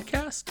Sound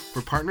Podcast.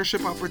 For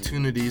partnership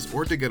opportunities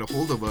or to get a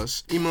hold of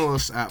us, email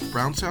us at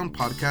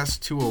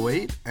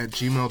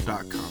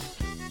brownsoundpodcast208@gmail.com.